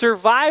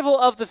 Survival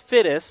of the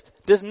fittest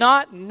does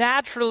not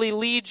naturally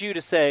lead you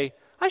to say,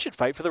 I should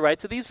fight for the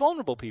rights of these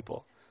vulnerable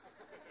people.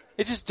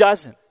 It just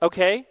doesn't,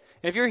 okay?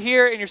 And if you're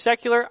here and you're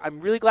secular, I'm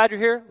really glad you're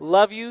here.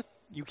 Love you.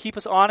 You keep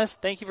us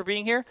honest. Thank you for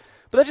being here.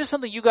 But that's just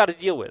something you got to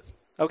deal with,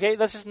 okay?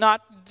 That's is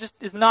not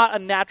a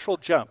natural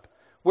jump.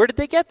 Where did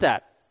they get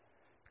that?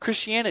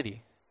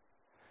 Christianity.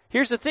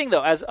 Here's the thing,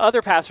 though. As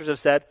other pastors have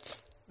said,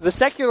 the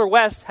secular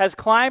West has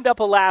climbed up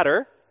a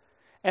ladder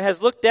and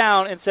has looked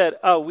down and said,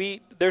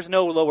 there's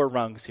no lower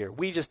rungs here.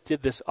 We just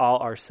did this all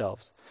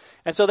ourselves.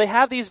 And so they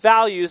have these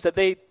values that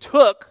they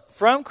took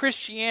from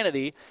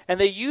Christianity, and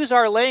they use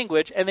our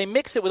language, and they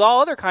mix it with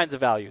all other kinds of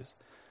values.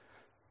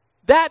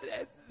 That's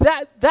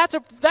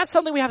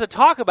something we have to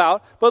talk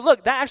about. But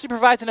look, that actually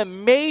provides an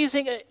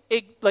amazing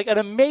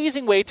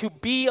way to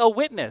be a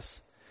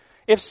witness.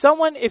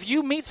 If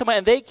you meet someone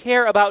and they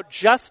care about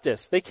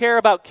justice, they care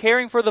about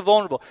caring for the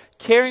vulnerable,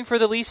 caring for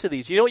the least of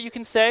these, you know what you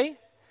can say?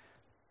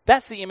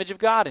 That's the image of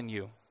God in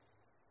you.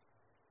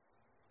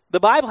 The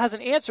Bible has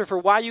an answer for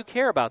why you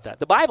care about that.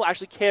 The Bible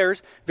actually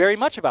cares very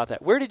much about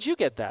that. Where did you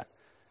get that?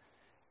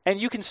 And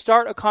you can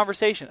start a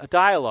conversation, a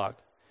dialogue.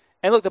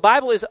 And look, the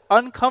Bible is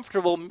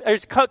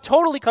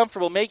totally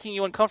comfortable making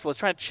you uncomfortable. It's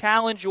trying to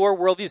challenge your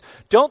worldviews.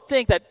 Don't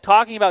think that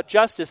talking about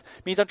justice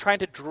means I'm trying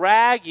to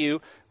drag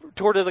you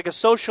toward like a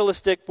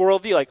socialistic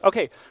worldview. Like,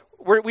 okay,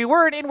 we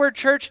were an inward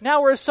church,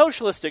 now we're a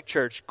socialistic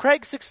church.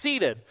 Craig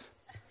succeeded.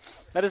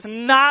 That is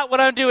not what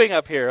I'm doing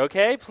up here,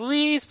 okay?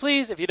 Please,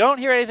 if you don't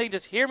hear anything,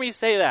 just hear me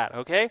say that,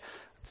 okay?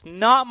 It's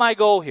not my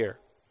goal here.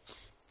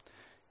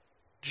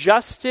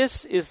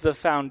 Justice is the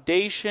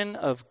foundation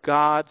of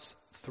God's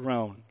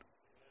throne.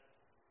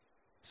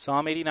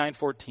 Psalm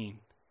 89:14.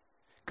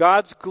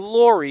 God's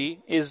glory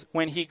is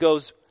when he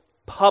goes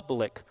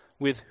public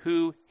with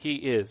who he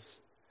is.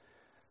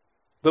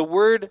 The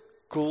word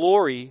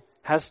glory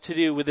has to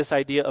do with this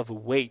idea of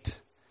weight.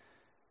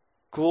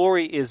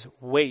 Glory is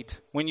weight.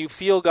 When you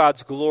feel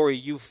God's glory,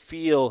 you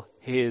feel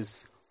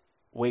his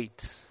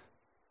weight.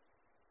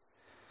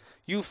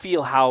 You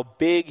feel how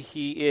big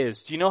he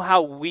is. Do you know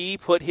how we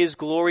put his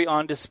glory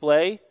on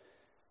display?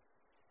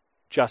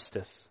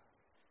 Justice.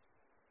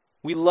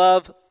 We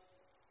love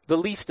the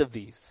least of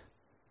these.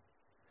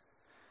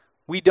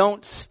 We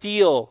don't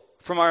steal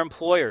from our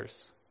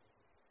employers.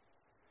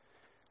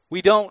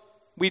 We don't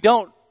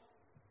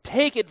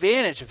take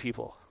advantage of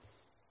people.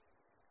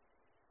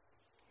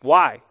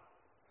 Why?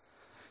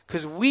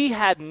 Because we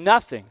had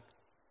nothing.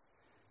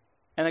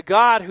 And a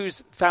God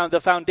who's found the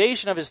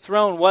foundation of his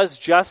throne was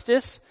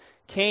justice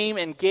came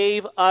and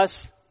gave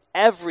us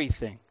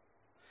everything.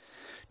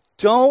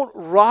 Don't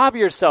rob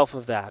yourself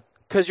of that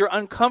because you're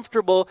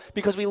uncomfortable,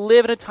 because we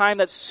live in a time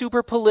that's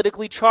super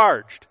politically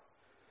charged.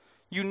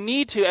 You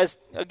need to, as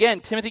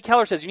again, Timothy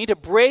Keller says, you need to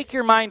break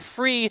your mind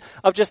free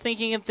of just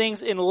thinking in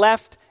things in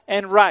left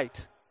and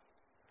right.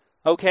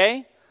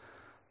 Okay?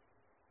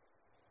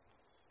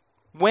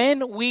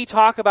 When we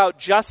talk about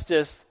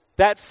justice,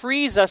 that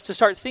frees us to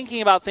start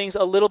thinking about things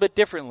a little bit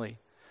differently.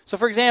 So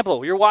for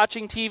example, you're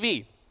watching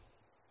TV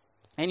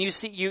and you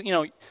see,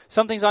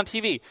 something's on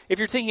TV. If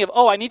you're thinking of,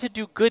 I need to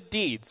do good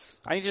deeds.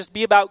 I need to just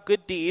be about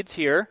good deeds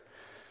here.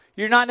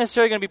 You're not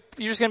necessarily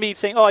you're just going to be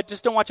saying, I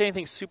just don't watch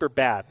anything super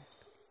bad.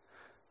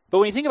 But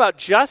when you think about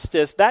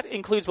justice, that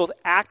includes both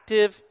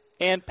active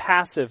and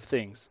passive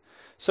things.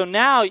 So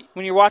now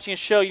when you're watching a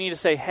show, you need to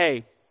say,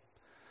 hey,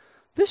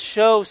 this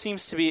show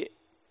seems to be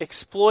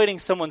exploiting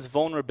someone's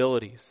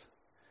vulnerabilities.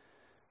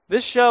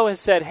 This show has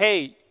said,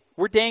 hey,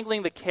 we're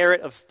dangling the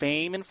carrot of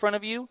fame in front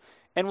of you,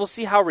 and we'll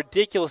see how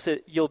ridiculous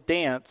you'll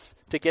dance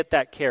to get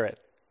that carrot.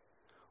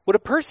 Would a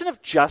person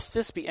of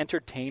justice be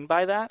entertained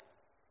by that?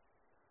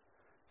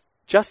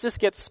 Justice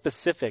gets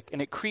specific,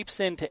 and it creeps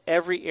into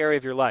every area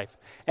of your life.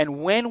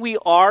 And when we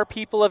are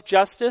people of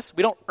justice,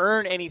 we don't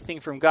earn anything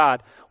from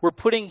God. We're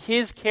putting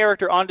his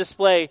character on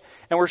display,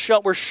 and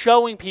we're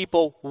showing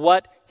people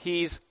what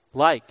he's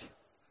like.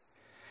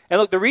 And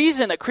look, the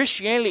reason that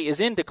Christianity is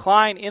in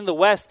decline in the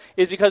West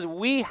is because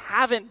we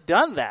haven't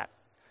done that.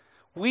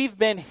 We've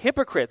been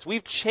hypocrites.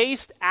 We've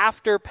chased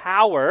after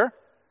power,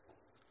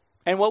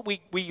 and what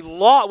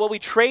we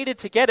traded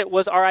to get it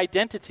was our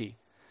identity.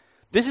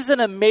 This is an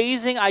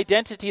amazing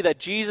identity that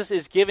Jesus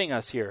is giving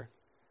us here.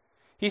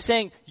 He's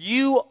saying,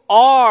 you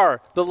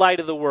are the light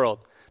of the world.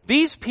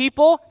 These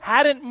people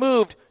hadn't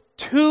moved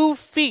 2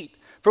 feet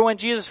from when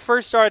Jesus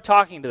first started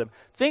talking to them.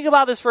 Think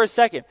about this for a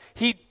second.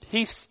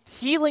 He's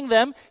healing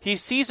them. He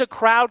sees a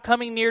crowd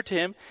coming near to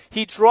him.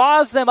 He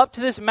draws them up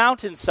to this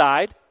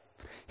mountainside.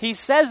 He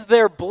says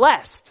they're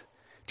blessed.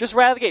 Just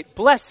right out of the gate,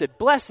 blessed,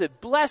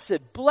 blessed,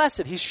 blessed,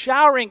 blessed. He's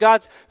showering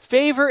God's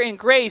favor and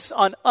grace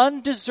on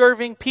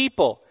undeserving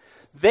people.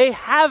 They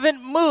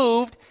haven't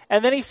moved,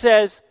 and then he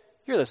says,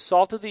 you're the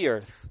salt of the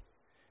earth.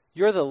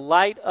 You're the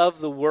light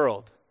of the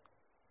world.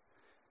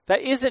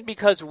 That isn't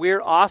because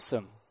we're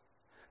awesome.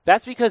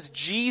 That's because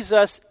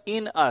Jesus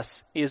in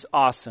us is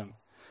awesome.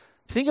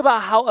 Think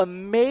about how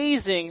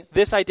amazing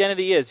this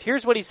identity is.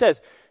 Here's what he says.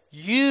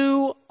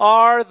 You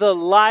are the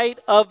light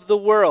of the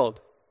world.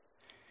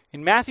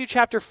 In Matthew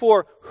chapter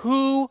 4,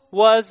 who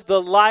was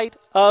the light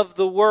of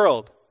the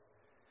world?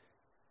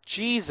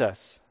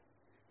 Jesus.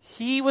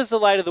 He was the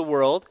light of the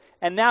world,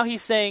 and now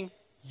he's saying,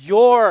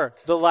 you're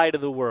the light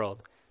of the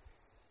world.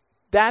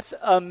 That's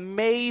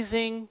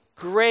amazing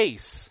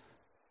grace.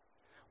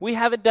 We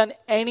haven't done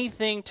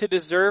anything to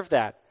deserve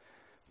that.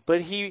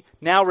 But he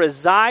now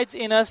resides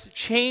in us,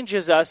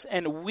 changes us,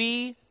 and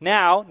we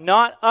now,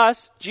 not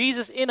us,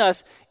 Jesus in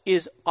us,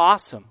 is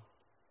awesome.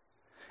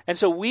 And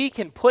so we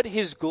can put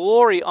his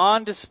glory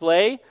on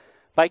display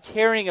by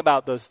caring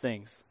about those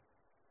things.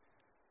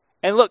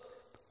 And look,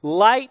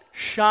 light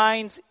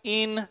shines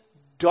in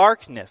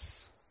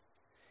darkness.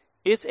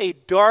 It's a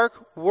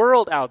dark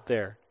world out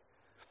there.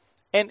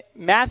 And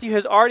Matthew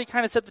has already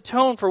kind of set the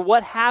tone for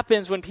what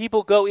happens when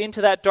people go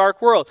into that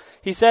dark world.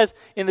 He says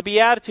in the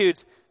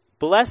Beatitudes,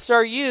 blessed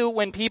are you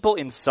when people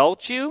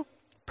insult you,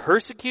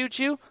 persecute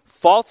you,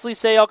 falsely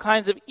say all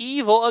kinds of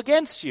evil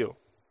against you.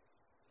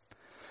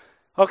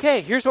 Okay,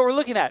 here's what we're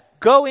looking at.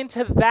 Go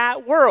into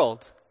that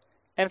world.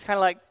 And it's kind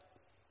of like,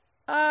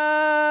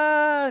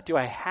 do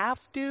I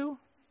have to?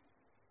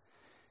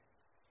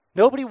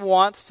 Nobody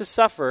wants to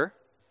suffer,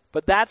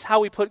 but that's how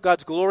we put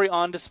God's glory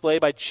on display,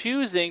 by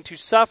choosing to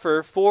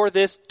suffer for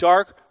this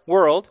dark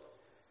world.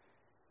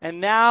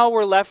 And now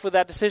we're left with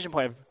that decision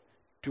point of,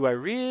 do I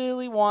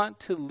really want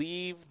to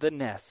leave the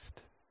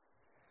nest?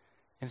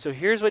 And so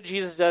here's what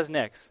Jesus does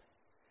next.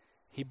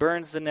 He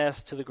burns the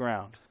nest to the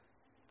ground.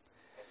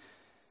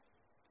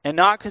 And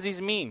not because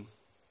he's mean.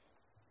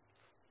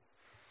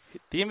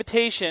 The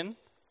invitation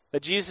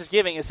that Jesus is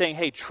giving is saying,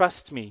 hey,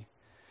 trust me.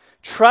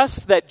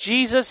 Trust that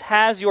Jesus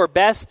has your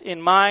best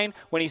in mind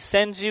when he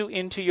sends you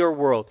into your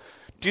world.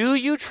 Do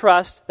you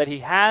trust that he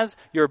has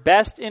your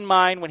best in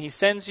mind when he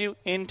sends you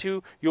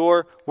into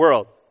your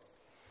world?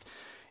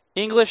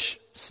 English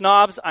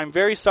snobs, I'm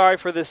very sorry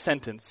for this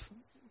sentence.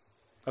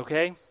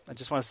 Okay? I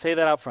just want to say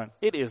that out front.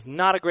 It is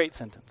not a great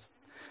sentence.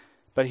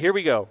 But here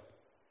we go.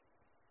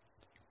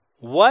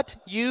 What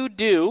you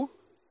do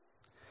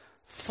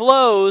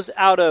flows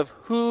out of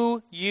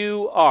who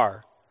you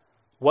are.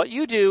 What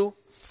you do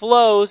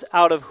flows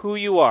out of who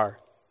you are.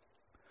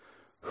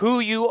 Who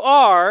you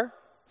are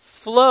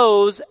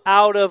flows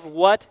out of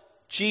what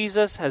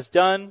Jesus has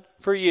done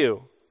for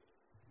you.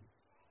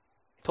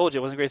 Told you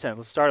it wasn't a great sentence.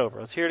 Let's start over.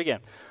 Let's hear it again.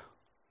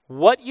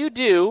 What you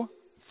do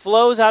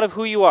flows out of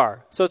who you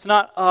are. So it's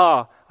not,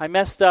 I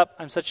messed up,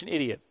 I'm such an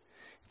idiot.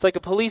 It's like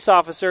a police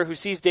officer who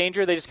sees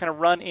danger, they just kind of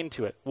run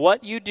into it.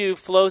 What you do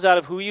flows out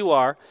of who you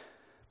are.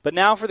 But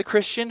now for the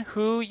Christian,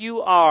 who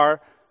you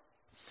are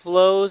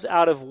flows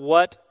out of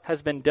what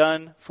has been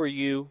done for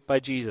you by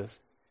Jesus.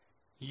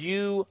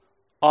 You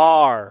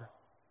are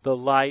the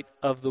light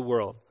of the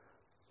world.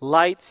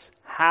 Lights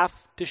have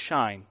to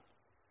shine.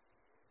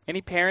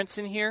 Any parents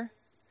in here?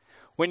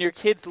 When your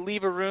kids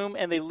leave a room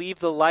and they leave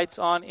the lights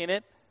on in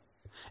it,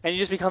 and you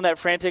just become that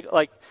frantic,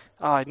 like,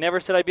 I never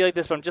said I'd be like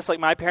this, but I'm just like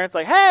my parents,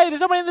 like, hey,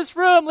 there's nobody in this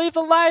room, leave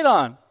the light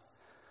on.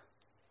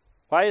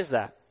 Why is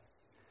that?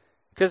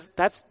 Because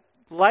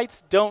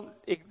lights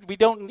if we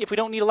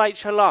don't need a light,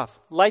 shut it off.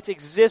 Lights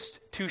exist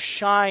to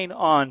shine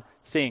on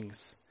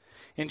things.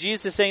 And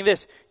Jesus is saying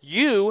this,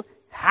 you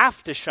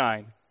have to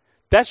shine.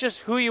 That's just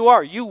who you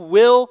are. You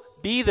will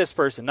be this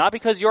person. Not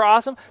because you're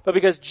awesome, but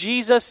because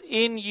Jesus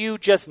in you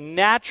just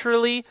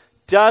naturally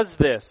does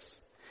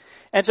this.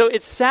 And so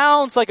it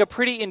sounds like a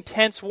pretty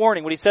intense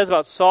warning. What he says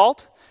about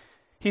salt,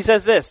 he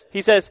says this.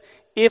 He says,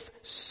 if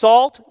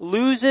salt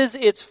loses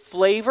its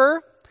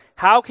flavor,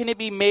 how can it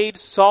be made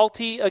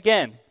salty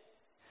again?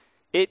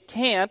 It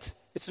can't.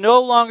 It's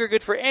no longer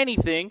good for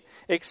anything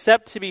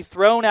except to be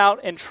thrown out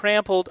and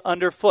trampled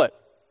underfoot.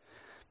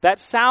 That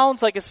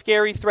sounds like a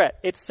scary threat.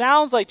 It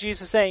sounds like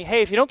Jesus saying,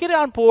 hey, if you don't get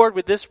on board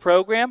with this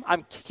program,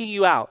 I'm kicking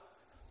you out.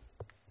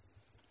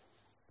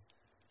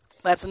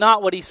 That's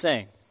not what he's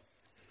saying.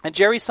 And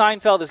Jerry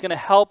Seinfeld is going to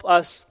help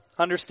us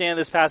understand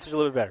this passage a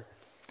little bit better.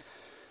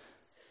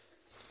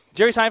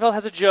 Jerry Seinfeld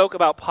has a joke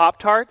about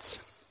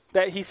Pop-Tarts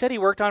that he said he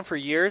worked on for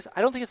years.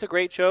 I don't think it's a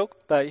great joke,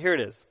 but here it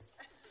is.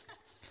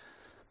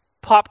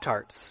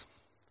 Pop-Tarts.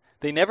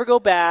 They never go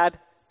bad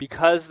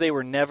because they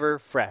were never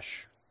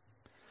fresh.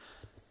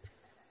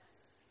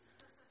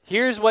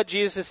 Here's what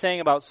Jesus is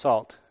saying about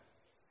salt.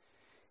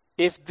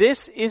 If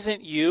this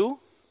isn't you,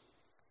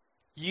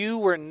 you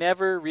were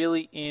never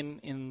really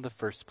in the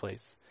first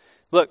place.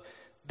 Look,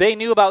 they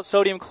knew about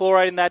sodium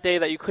chloride in that day,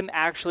 that you couldn't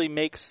actually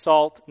make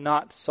salt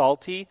not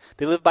salty.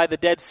 They lived by the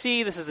Dead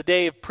Sea. This is the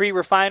day of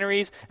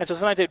pre-refineries. And so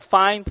sometimes they'd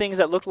find things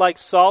that looked like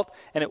salt,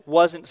 and it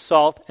wasn't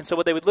salt. And so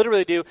what they would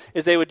literally do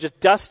is they would just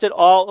dust it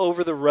all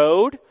over the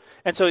road.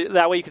 And so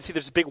that way you can see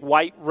there's a big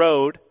white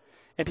road,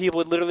 and people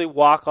would literally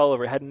walk all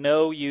over. It had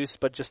no use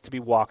but just to be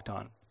walked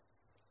on.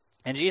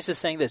 And Jesus is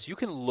saying this, you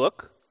can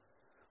look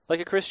like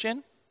a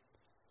Christian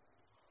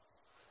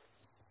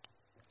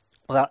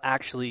without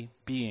actually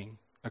being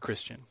a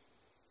Christian.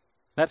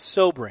 That's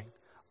sobering.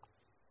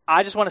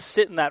 I just want to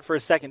sit in that for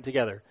a second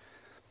together.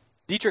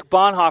 Dietrich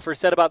Bonhoeffer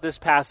said about this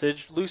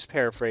passage, loose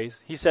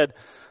paraphrase, he said,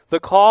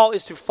 the call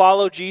is to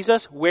follow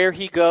Jesus where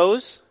he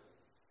goes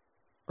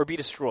or be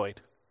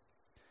destroyed,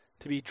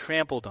 to be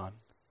trampled on.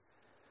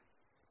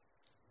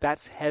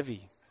 That's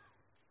heavy.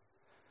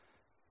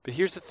 But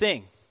here's the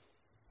thing.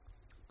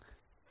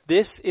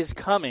 This is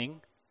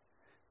coming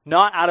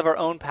not out of our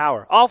own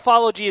power. I'll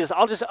follow Jesus.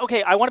 I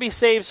want to be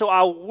saved, so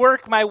I'll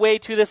work my way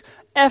to this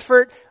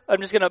effort.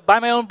 I'm just going to buy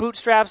my own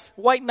bootstraps,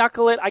 white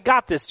knuckle it. I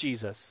got this,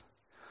 Jesus.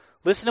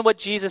 Listen to what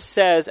Jesus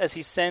says as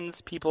he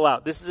sends people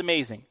out. This is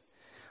amazing.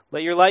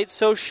 Let your light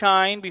so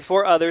shine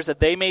before others that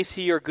they may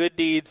see your good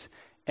deeds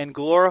and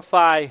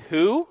glorify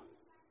who?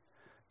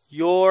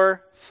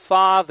 Your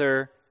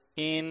Father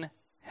in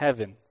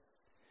heaven.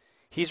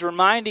 He's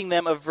reminding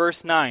them of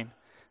verse 9.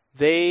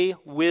 They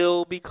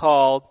will be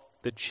called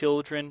the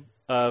children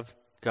of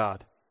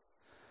God.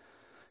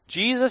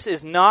 Jesus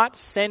is not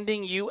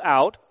sending you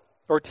out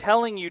or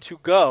telling you to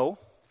go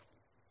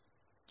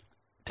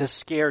to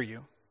scare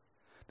you.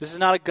 This is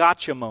not a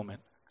gotcha moment.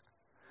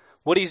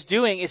 What he's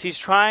doing is he's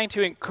trying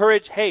to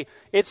encourage, hey,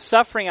 it's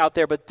suffering out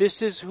there, but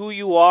this is who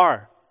you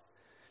are.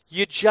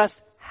 You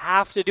just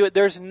have to do it.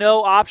 There's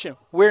no option.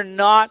 We're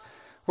not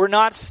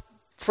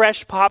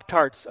fresh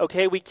Pop-Tarts,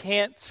 okay? We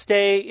can't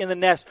stay in the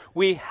nest.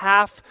 We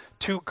have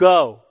to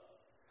go.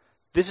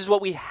 This is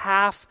what we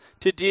have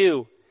to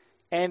do,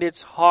 and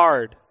it's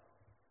hard.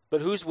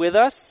 But who's with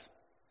us?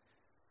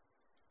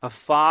 A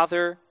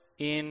Father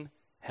in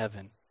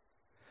heaven.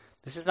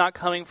 This is not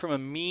coming from a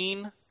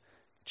mean,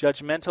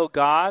 judgmental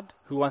God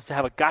who wants to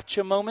have a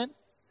gotcha moment.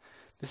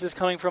 This is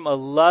coming from a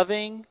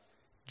loving,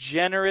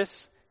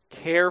 generous,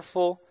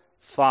 careful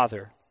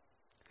Father.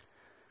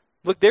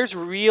 Look, there's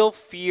real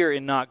fear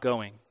in not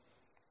going.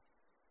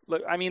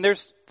 Look,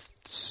 there's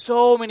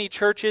so many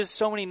churches,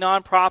 so many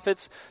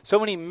nonprofits, so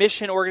many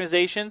mission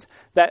organizations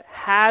that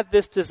had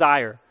this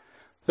desire.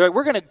 They're like,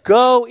 we're going to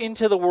go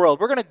into the world.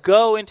 We're going to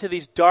go into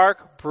these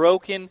dark,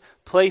 broken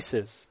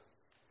places.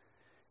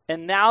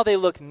 And now they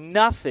look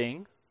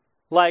nothing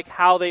like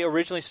how they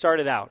originally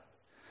started out.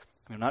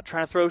 I'm not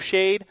trying to throw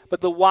shade, but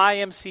the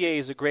YMCA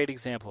is a great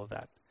example of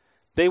that.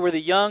 They were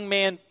the Young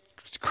Man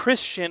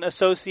Christian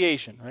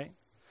Association, right?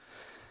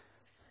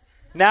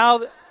 Now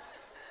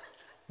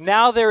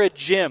they're a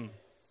gym.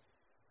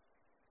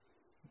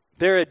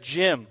 They're a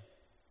gym.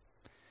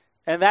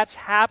 And that's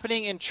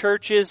happening in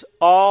churches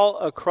all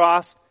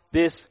across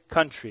this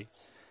country.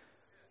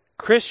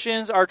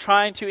 Christians are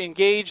trying to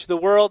engage the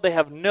world. They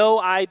have no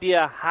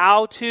idea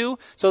how to,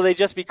 so they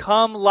just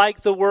become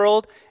like the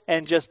world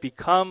and just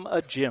become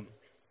a gym.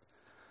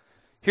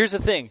 Here's the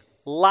thing.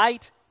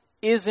 Light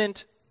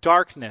isn't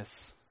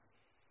darkness.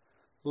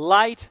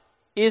 Light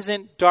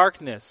isn't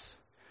darkness.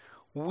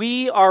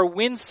 We are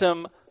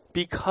winsome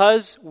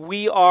because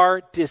we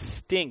are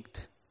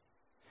distinct.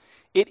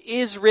 It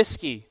is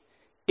risky.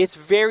 It's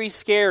very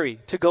scary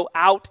to go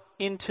out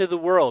into the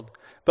world,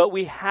 but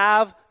we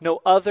have no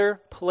other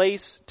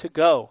place to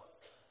go.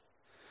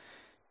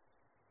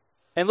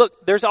 And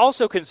look, there's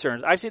also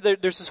concerns. I see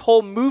there's this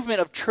whole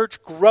movement of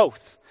church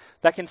growth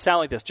that can sound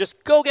like this.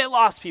 Just go get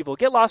lost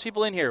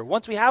people in here.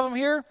 Once we have them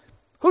here,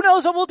 who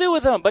knows what we'll do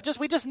with them, but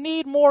we just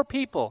need more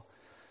people.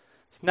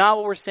 It's not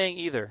what we're saying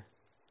either.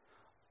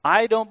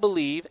 I don't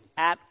believe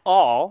at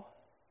all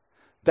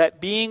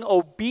that being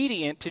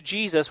obedient to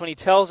Jesus when he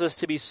tells us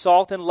to be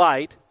salt and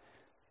light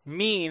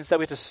means that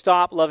we have to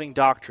stop loving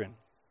doctrine.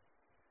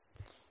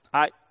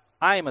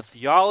 I am a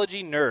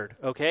theology nerd,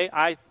 okay?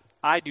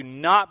 I do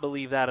not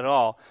believe that at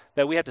all,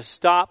 that we have to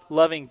stop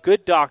loving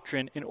good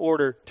doctrine in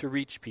order to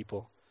reach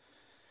people.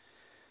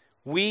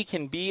 We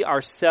can be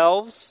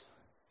ourselves.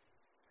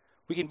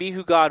 We can be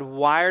who God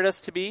wired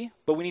us to be,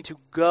 but we need to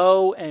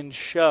go and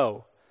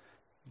show.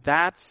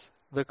 That's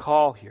the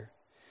call here.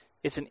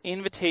 It's an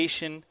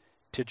invitation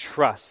to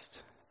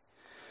trust.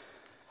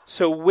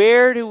 So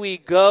where do we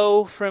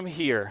go from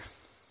here?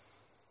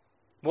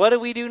 What do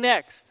we do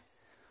next?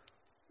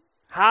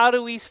 How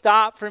do we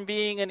stop from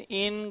being an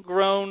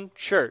ingrown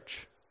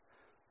church?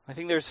 I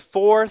think there's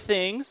 4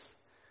 things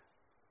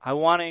I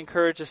want to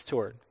encourage us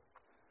toward.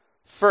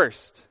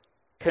 First,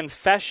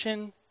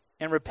 confession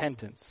and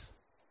repentance.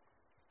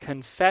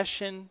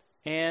 Confession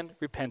and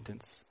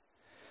repentance.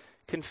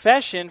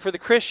 Confession for the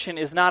Christian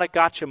is not a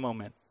gotcha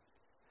moment.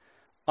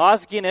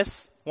 Os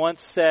Guinness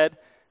once said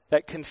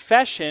that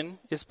confession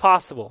is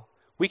possible.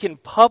 We can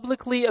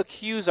publicly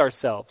accuse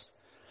ourselves.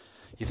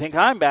 You think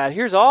I'm bad?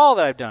 Here's all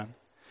that I've done.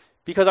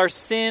 Because our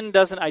sin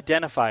doesn't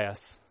identify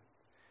us.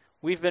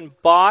 We've been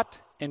bought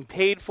and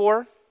paid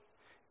for.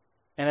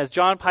 And as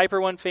John Piper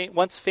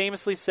once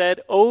famously said,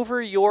 over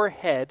your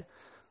head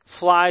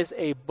flies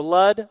a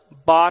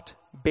blood-bought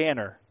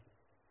banner.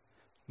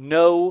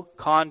 No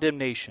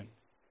condemnation.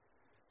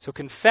 So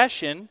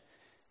confession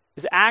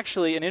is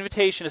actually an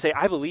invitation to say,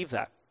 I believe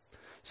that.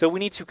 So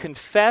we need to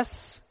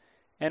confess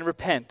and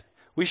repent.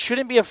 We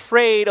shouldn't be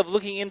afraid of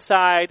looking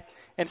inside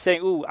and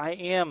saying, ooh,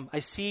 I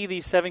see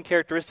these 7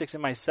 characteristics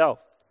in myself.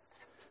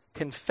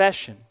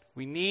 Confession.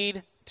 We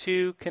need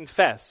to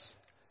confess.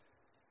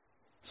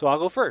 So I'll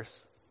go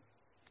first.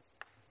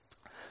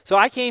 So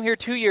I came here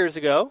 2 years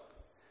ago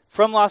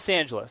from Los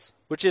Angeles,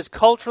 which is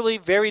culturally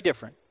very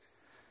different.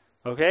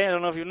 Okay, I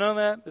don't know if you've known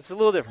that. It's a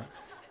little different.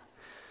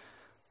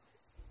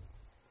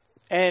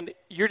 And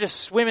you're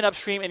just swimming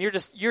upstream, and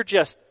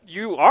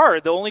you are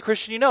the only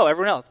Christian you know,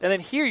 everyone else. And then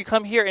here, you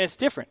come here, and it's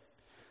different.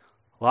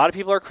 A lot of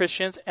people are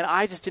Christians, and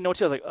I just didn't know what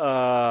to do. I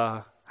was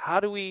like, how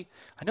do we,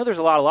 I know there's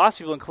a lot of lost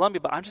people in Columbia,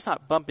 but I'm just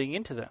not bumping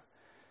into them.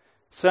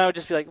 So I would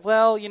just be like,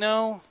 well,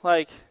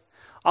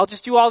 I'll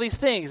just do all these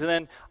things, and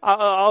then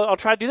I'll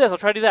try to do this, I'll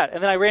try to do that.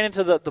 And then I ran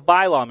into the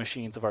bylaw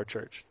machines of our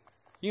church.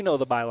 You know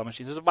the bylaw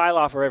machines. There's a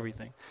bylaw for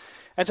everything.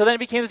 And so then it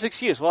became this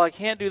excuse. Well, I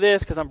can't do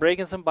this because I'm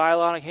breaking some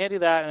bylaw, and I can't do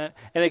that. And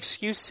an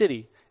excuse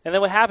city. And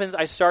then what happens,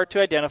 I start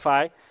to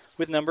identify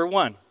with number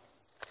 1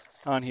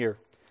 on here,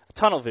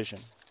 tunnel vision.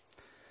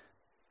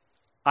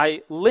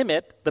 I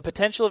limit the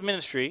potential of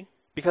ministry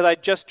because I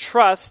just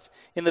trust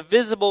in the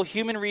visible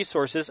human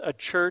resources a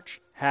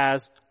church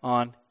has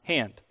on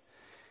hand.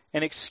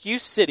 An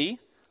excuse city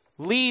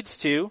leads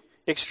to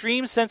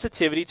extreme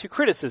sensitivity to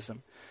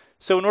criticism.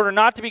 So in order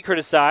not to be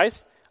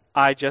criticized,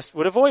 I just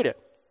would avoid it,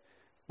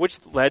 which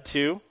led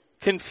to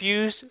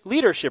confused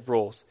leadership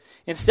roles.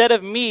 Instead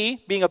of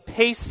me being a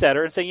pace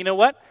setter and saying, you know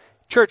what,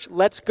 church,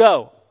 let's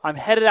go. I'm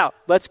headed out.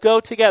 Let's go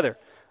together.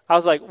 I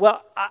was like,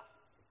 well,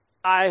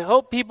 I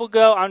hope people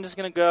go. I'm just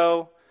going to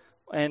go,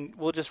 and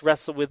we'll just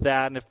wrestle with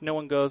that. And if no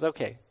one goes,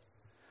 okay.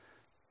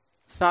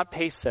 It's not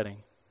pace setting.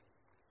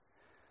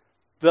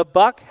 The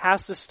buck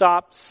has to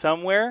stop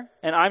somewhere,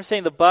 and I'm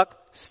saying the buck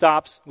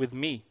stops with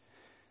me.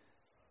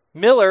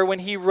 Miller, when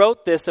he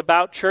wrote this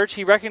about church,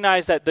 he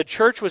recognized that the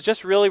church was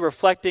just really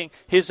reflecting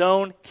his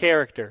own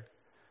character,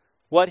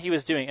 what he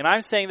was doing. And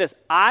I'm saying this,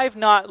 I've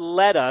not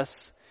led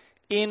us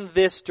in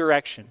this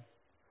direction.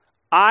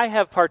 I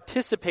have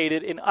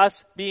participated in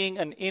us being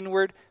an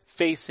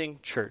inward-facing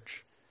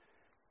church.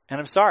 And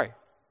I'm sorry.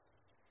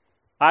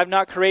 I've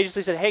not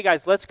courageously said, hey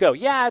guys, let's go.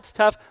 Yeah, it's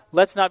tough.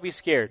 Let's not be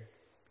scared.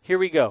 Here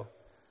we go.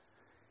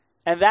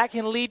 And that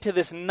can lead to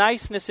this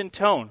niceness in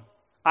tone.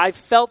 I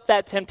felt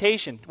that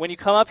temptation when you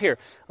come up here.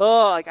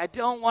 I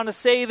don't want to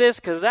say this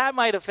because that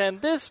might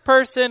offend this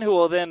person who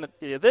will then,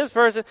 this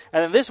person,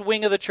 and then this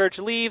wing of the church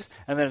leaves,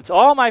 and then it's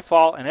all my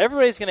fault, and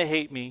everybody's going to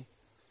hate me.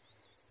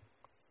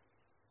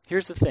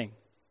 Here's the thing.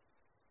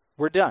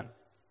 We're done.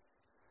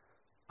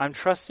 I'm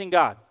trusting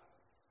God.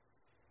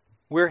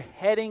 We're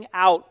heading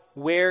out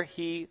where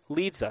He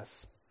leads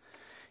us.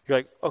 You're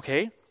like,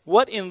 okay,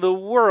 what in the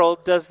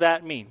world does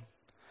that mean?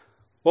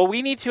 Well,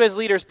 we need to, as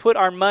leaders, put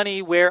our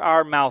money where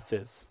our mouth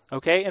is,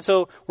 okay? And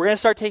so we're going to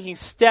start taking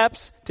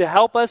steps to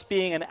help us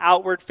being an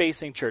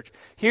outward-facing church.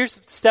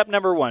 Here's step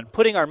number 1,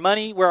 putting our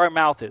money where our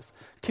mouth is.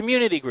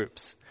 Community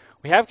groups.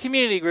 We have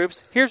community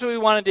groups. Here's what we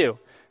want to do.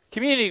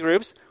 Community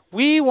groups,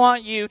 we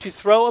want you to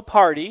throw a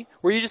party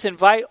where you just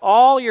invite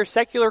all your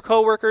secular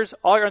coworkers,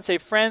 all your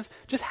unsaved friends,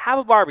 just have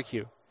a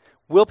barbecue.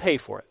 We'll pay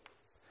for it.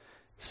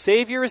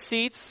 Save your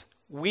receipts.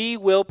 We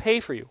will pay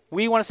for you.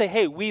 We want to say,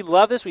 hey, we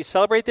love this, we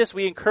celebrate this,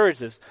 we encourage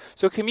this.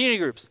 So community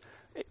groups,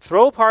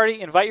 throw a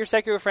party, invite your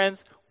secular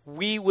friends,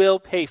 we will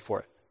pay for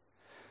it.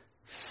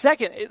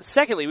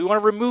 Secondly, we want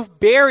to remove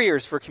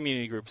barriers for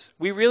community groups.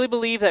 We really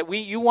believe that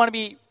you want to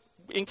be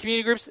in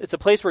community groups. It's a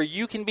place where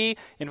you can be,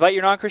 invite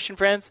your non-Christian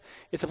friends.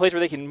 It's a place where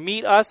they can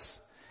meet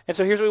us. And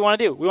so here's what we want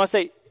to do. We want to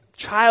say,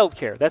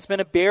 childcare. That's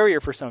been a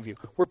barrier for some of you.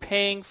 We're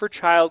paying for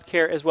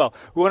childcare as well.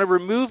 We want to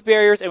remove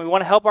barriers, and we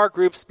want to help our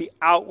groups be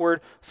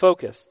outward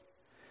focused.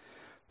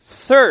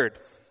 Third,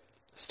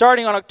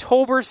 starting on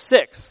October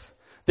 6th,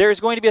 there is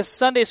going to be a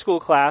Sunday school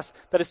class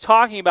that is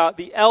talking about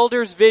the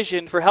elders'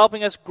 vision for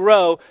helping us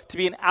grow to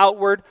be an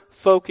outward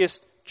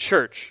focused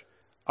church.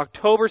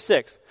 October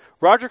 6th.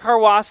 Roger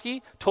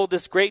Karwoski told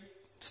this great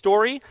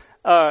story,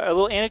 a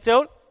little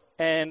anecdote,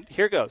 and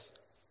here it goes.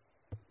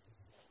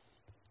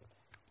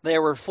 There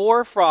were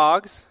 4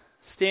 frogs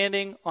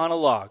standing on a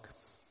log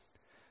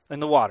in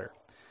the water.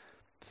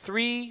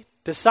 3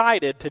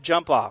 decided to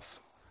jump off.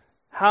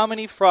 How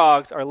many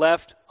frogs are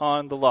left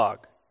on the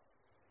log?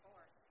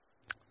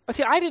 4.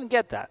 See, I didn't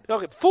get that.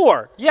 Okay,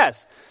 4.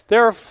 Yes.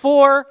 There are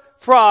 4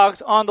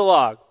 frogs on the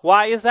log.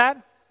 Why is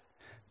that?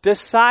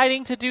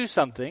 Deciding to do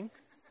something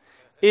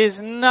is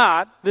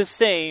not the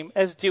same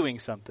as doing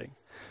something.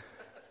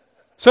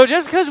 So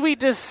just because we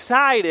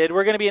decided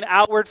we're going to be an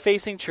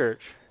outward-facing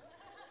church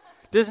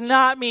does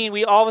not mean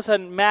we all of a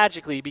sudden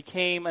magically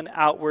became an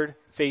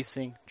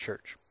outward-facing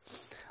church.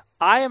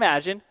 I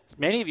imagine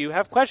many of you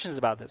have questions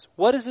about this.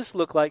 What does this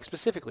look like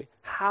specifically?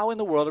 How in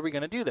the world are we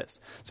going to do this?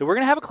 So we're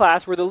going to have a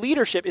class where the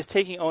leadership is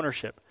taking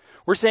ownership.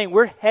 We're saying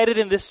we're headed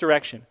in this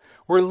direction.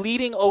 We're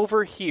leading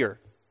over here.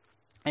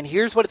 And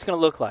here's what it's going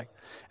to look like.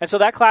 And so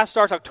that class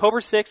starts October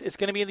 6th. It's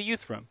going to be in the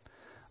youth room.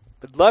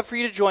 I'd love for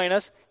you to join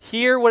us,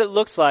 hear what it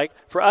looks like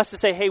for us to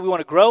say, hey, we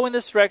want to grow in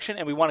this direction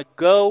and we want to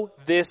go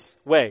this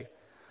way.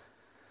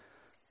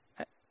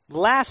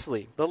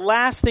 Lastly, the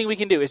last thing we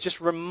can do is just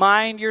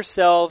remind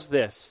yourselves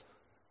this.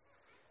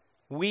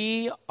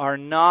 We are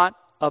not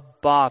a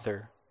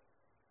bother.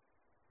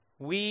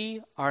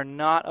 We are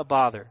not a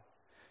bother.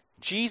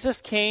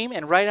 Jesus came,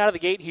 and right out of the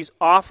gate, he's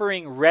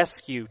offering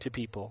rescue to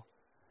people.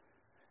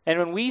 And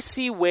when we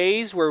see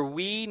ways where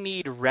we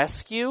need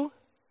rescue,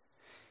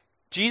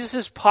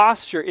 Jesus'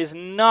 posture is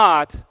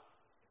not,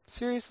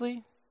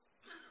 seriously?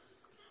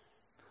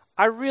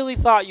 I really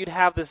thought you'd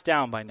have this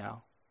down by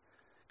now.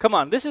 Come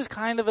on, this is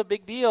kind of a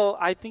big deal.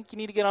 I think you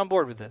need to get on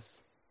board with this.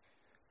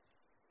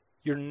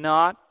 You're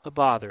not a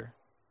bother.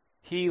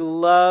 He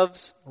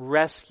loves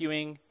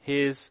rescuing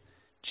his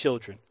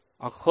children.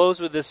 I'll close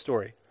with this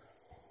story.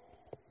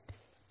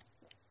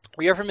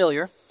 We are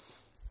familiar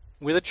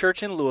with a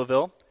church in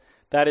Louisville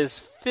that is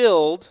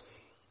filled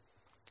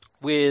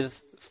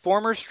with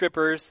former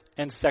strippers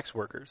and sex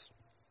workers.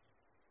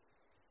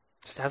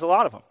 Just has a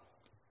lot of them.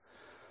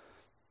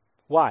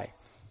 Why?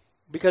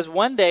 Because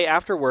one day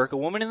after work, a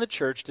woman in the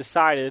church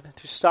decided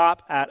to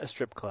stop at a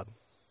strip club.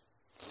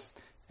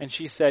 And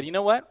she said, you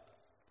know what?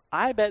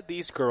 I bet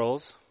these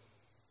girls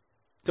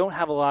don't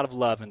have a lot of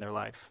love in their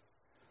life.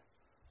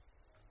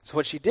 So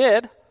what she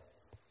did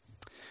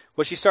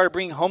was she started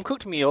bringing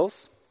home-cooked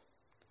meals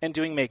and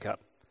doing makeup.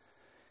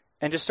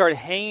 And just started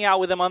hanging out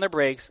with them on their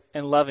breaks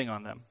and loving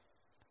on them.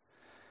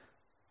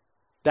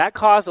 That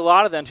caused a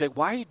lot of them to be like,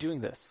 why are you doing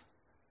this?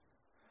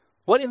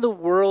 What in the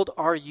world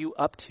are you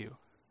up to?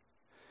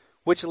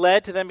 Which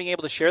led to them being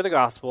able to share the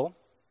gospel,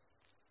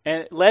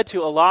 and it led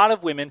to a lot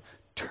of women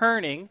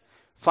turning,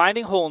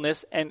 finding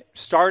wholeness, and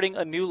starting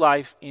a new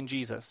life in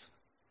Jesus.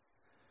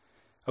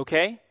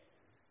 Okay?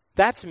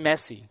 That's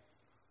messy.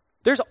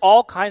 There's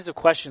all kinds of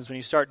questions when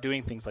you start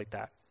doing things like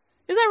that.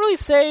 Is that really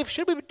safe?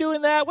 Should we be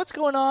doing that? What's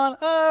going on?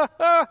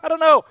 I don't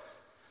know.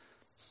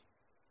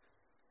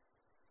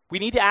 We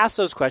need to ask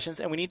those questions,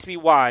 and we need to be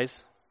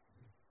wise.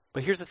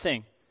 But here's the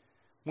thing.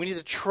 We need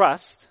to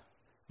trust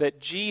that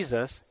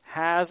Jesus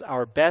has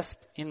our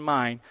best in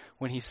mind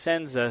when he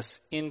sends us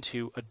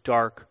into a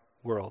dark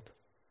world.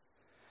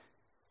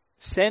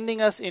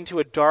 Sending us into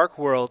a dark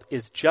world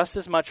is just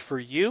as much for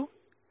you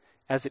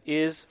as it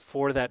is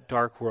for that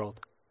dark world.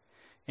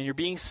 And you're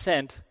being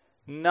sent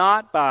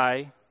not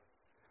by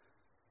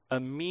a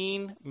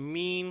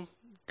mean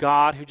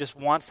God who just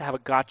wants to have a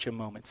gotcha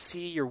moment.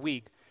 See, you're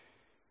weak.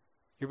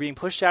 You're being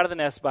pushed out of the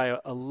nest by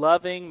a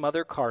loving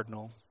mother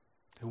cardinal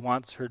who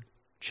wants her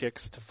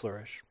chicks to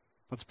flourish.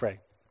 Let's pray.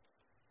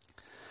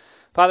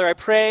 Father, I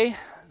pray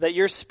that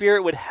your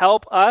Spirit would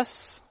help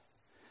us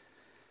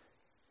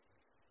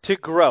to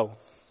grow.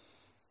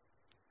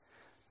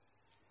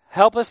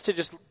 Help us to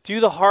just do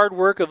the hard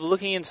work of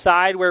looking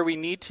inside where we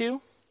need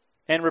to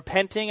and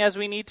repenting as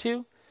we need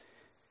to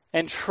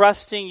and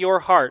trusting your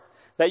heart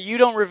that you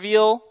don't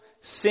reveal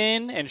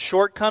sin and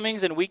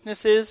shortcomings and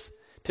weaknesses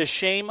to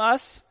shame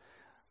us,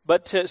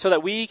 but so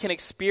that we can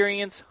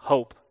experience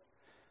hope.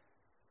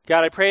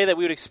 God, I pray that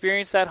we would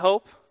experience that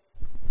hope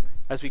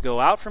as we go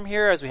out from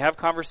here, as we have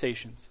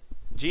conversations.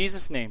 In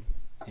Jesus' name,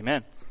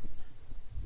 amen.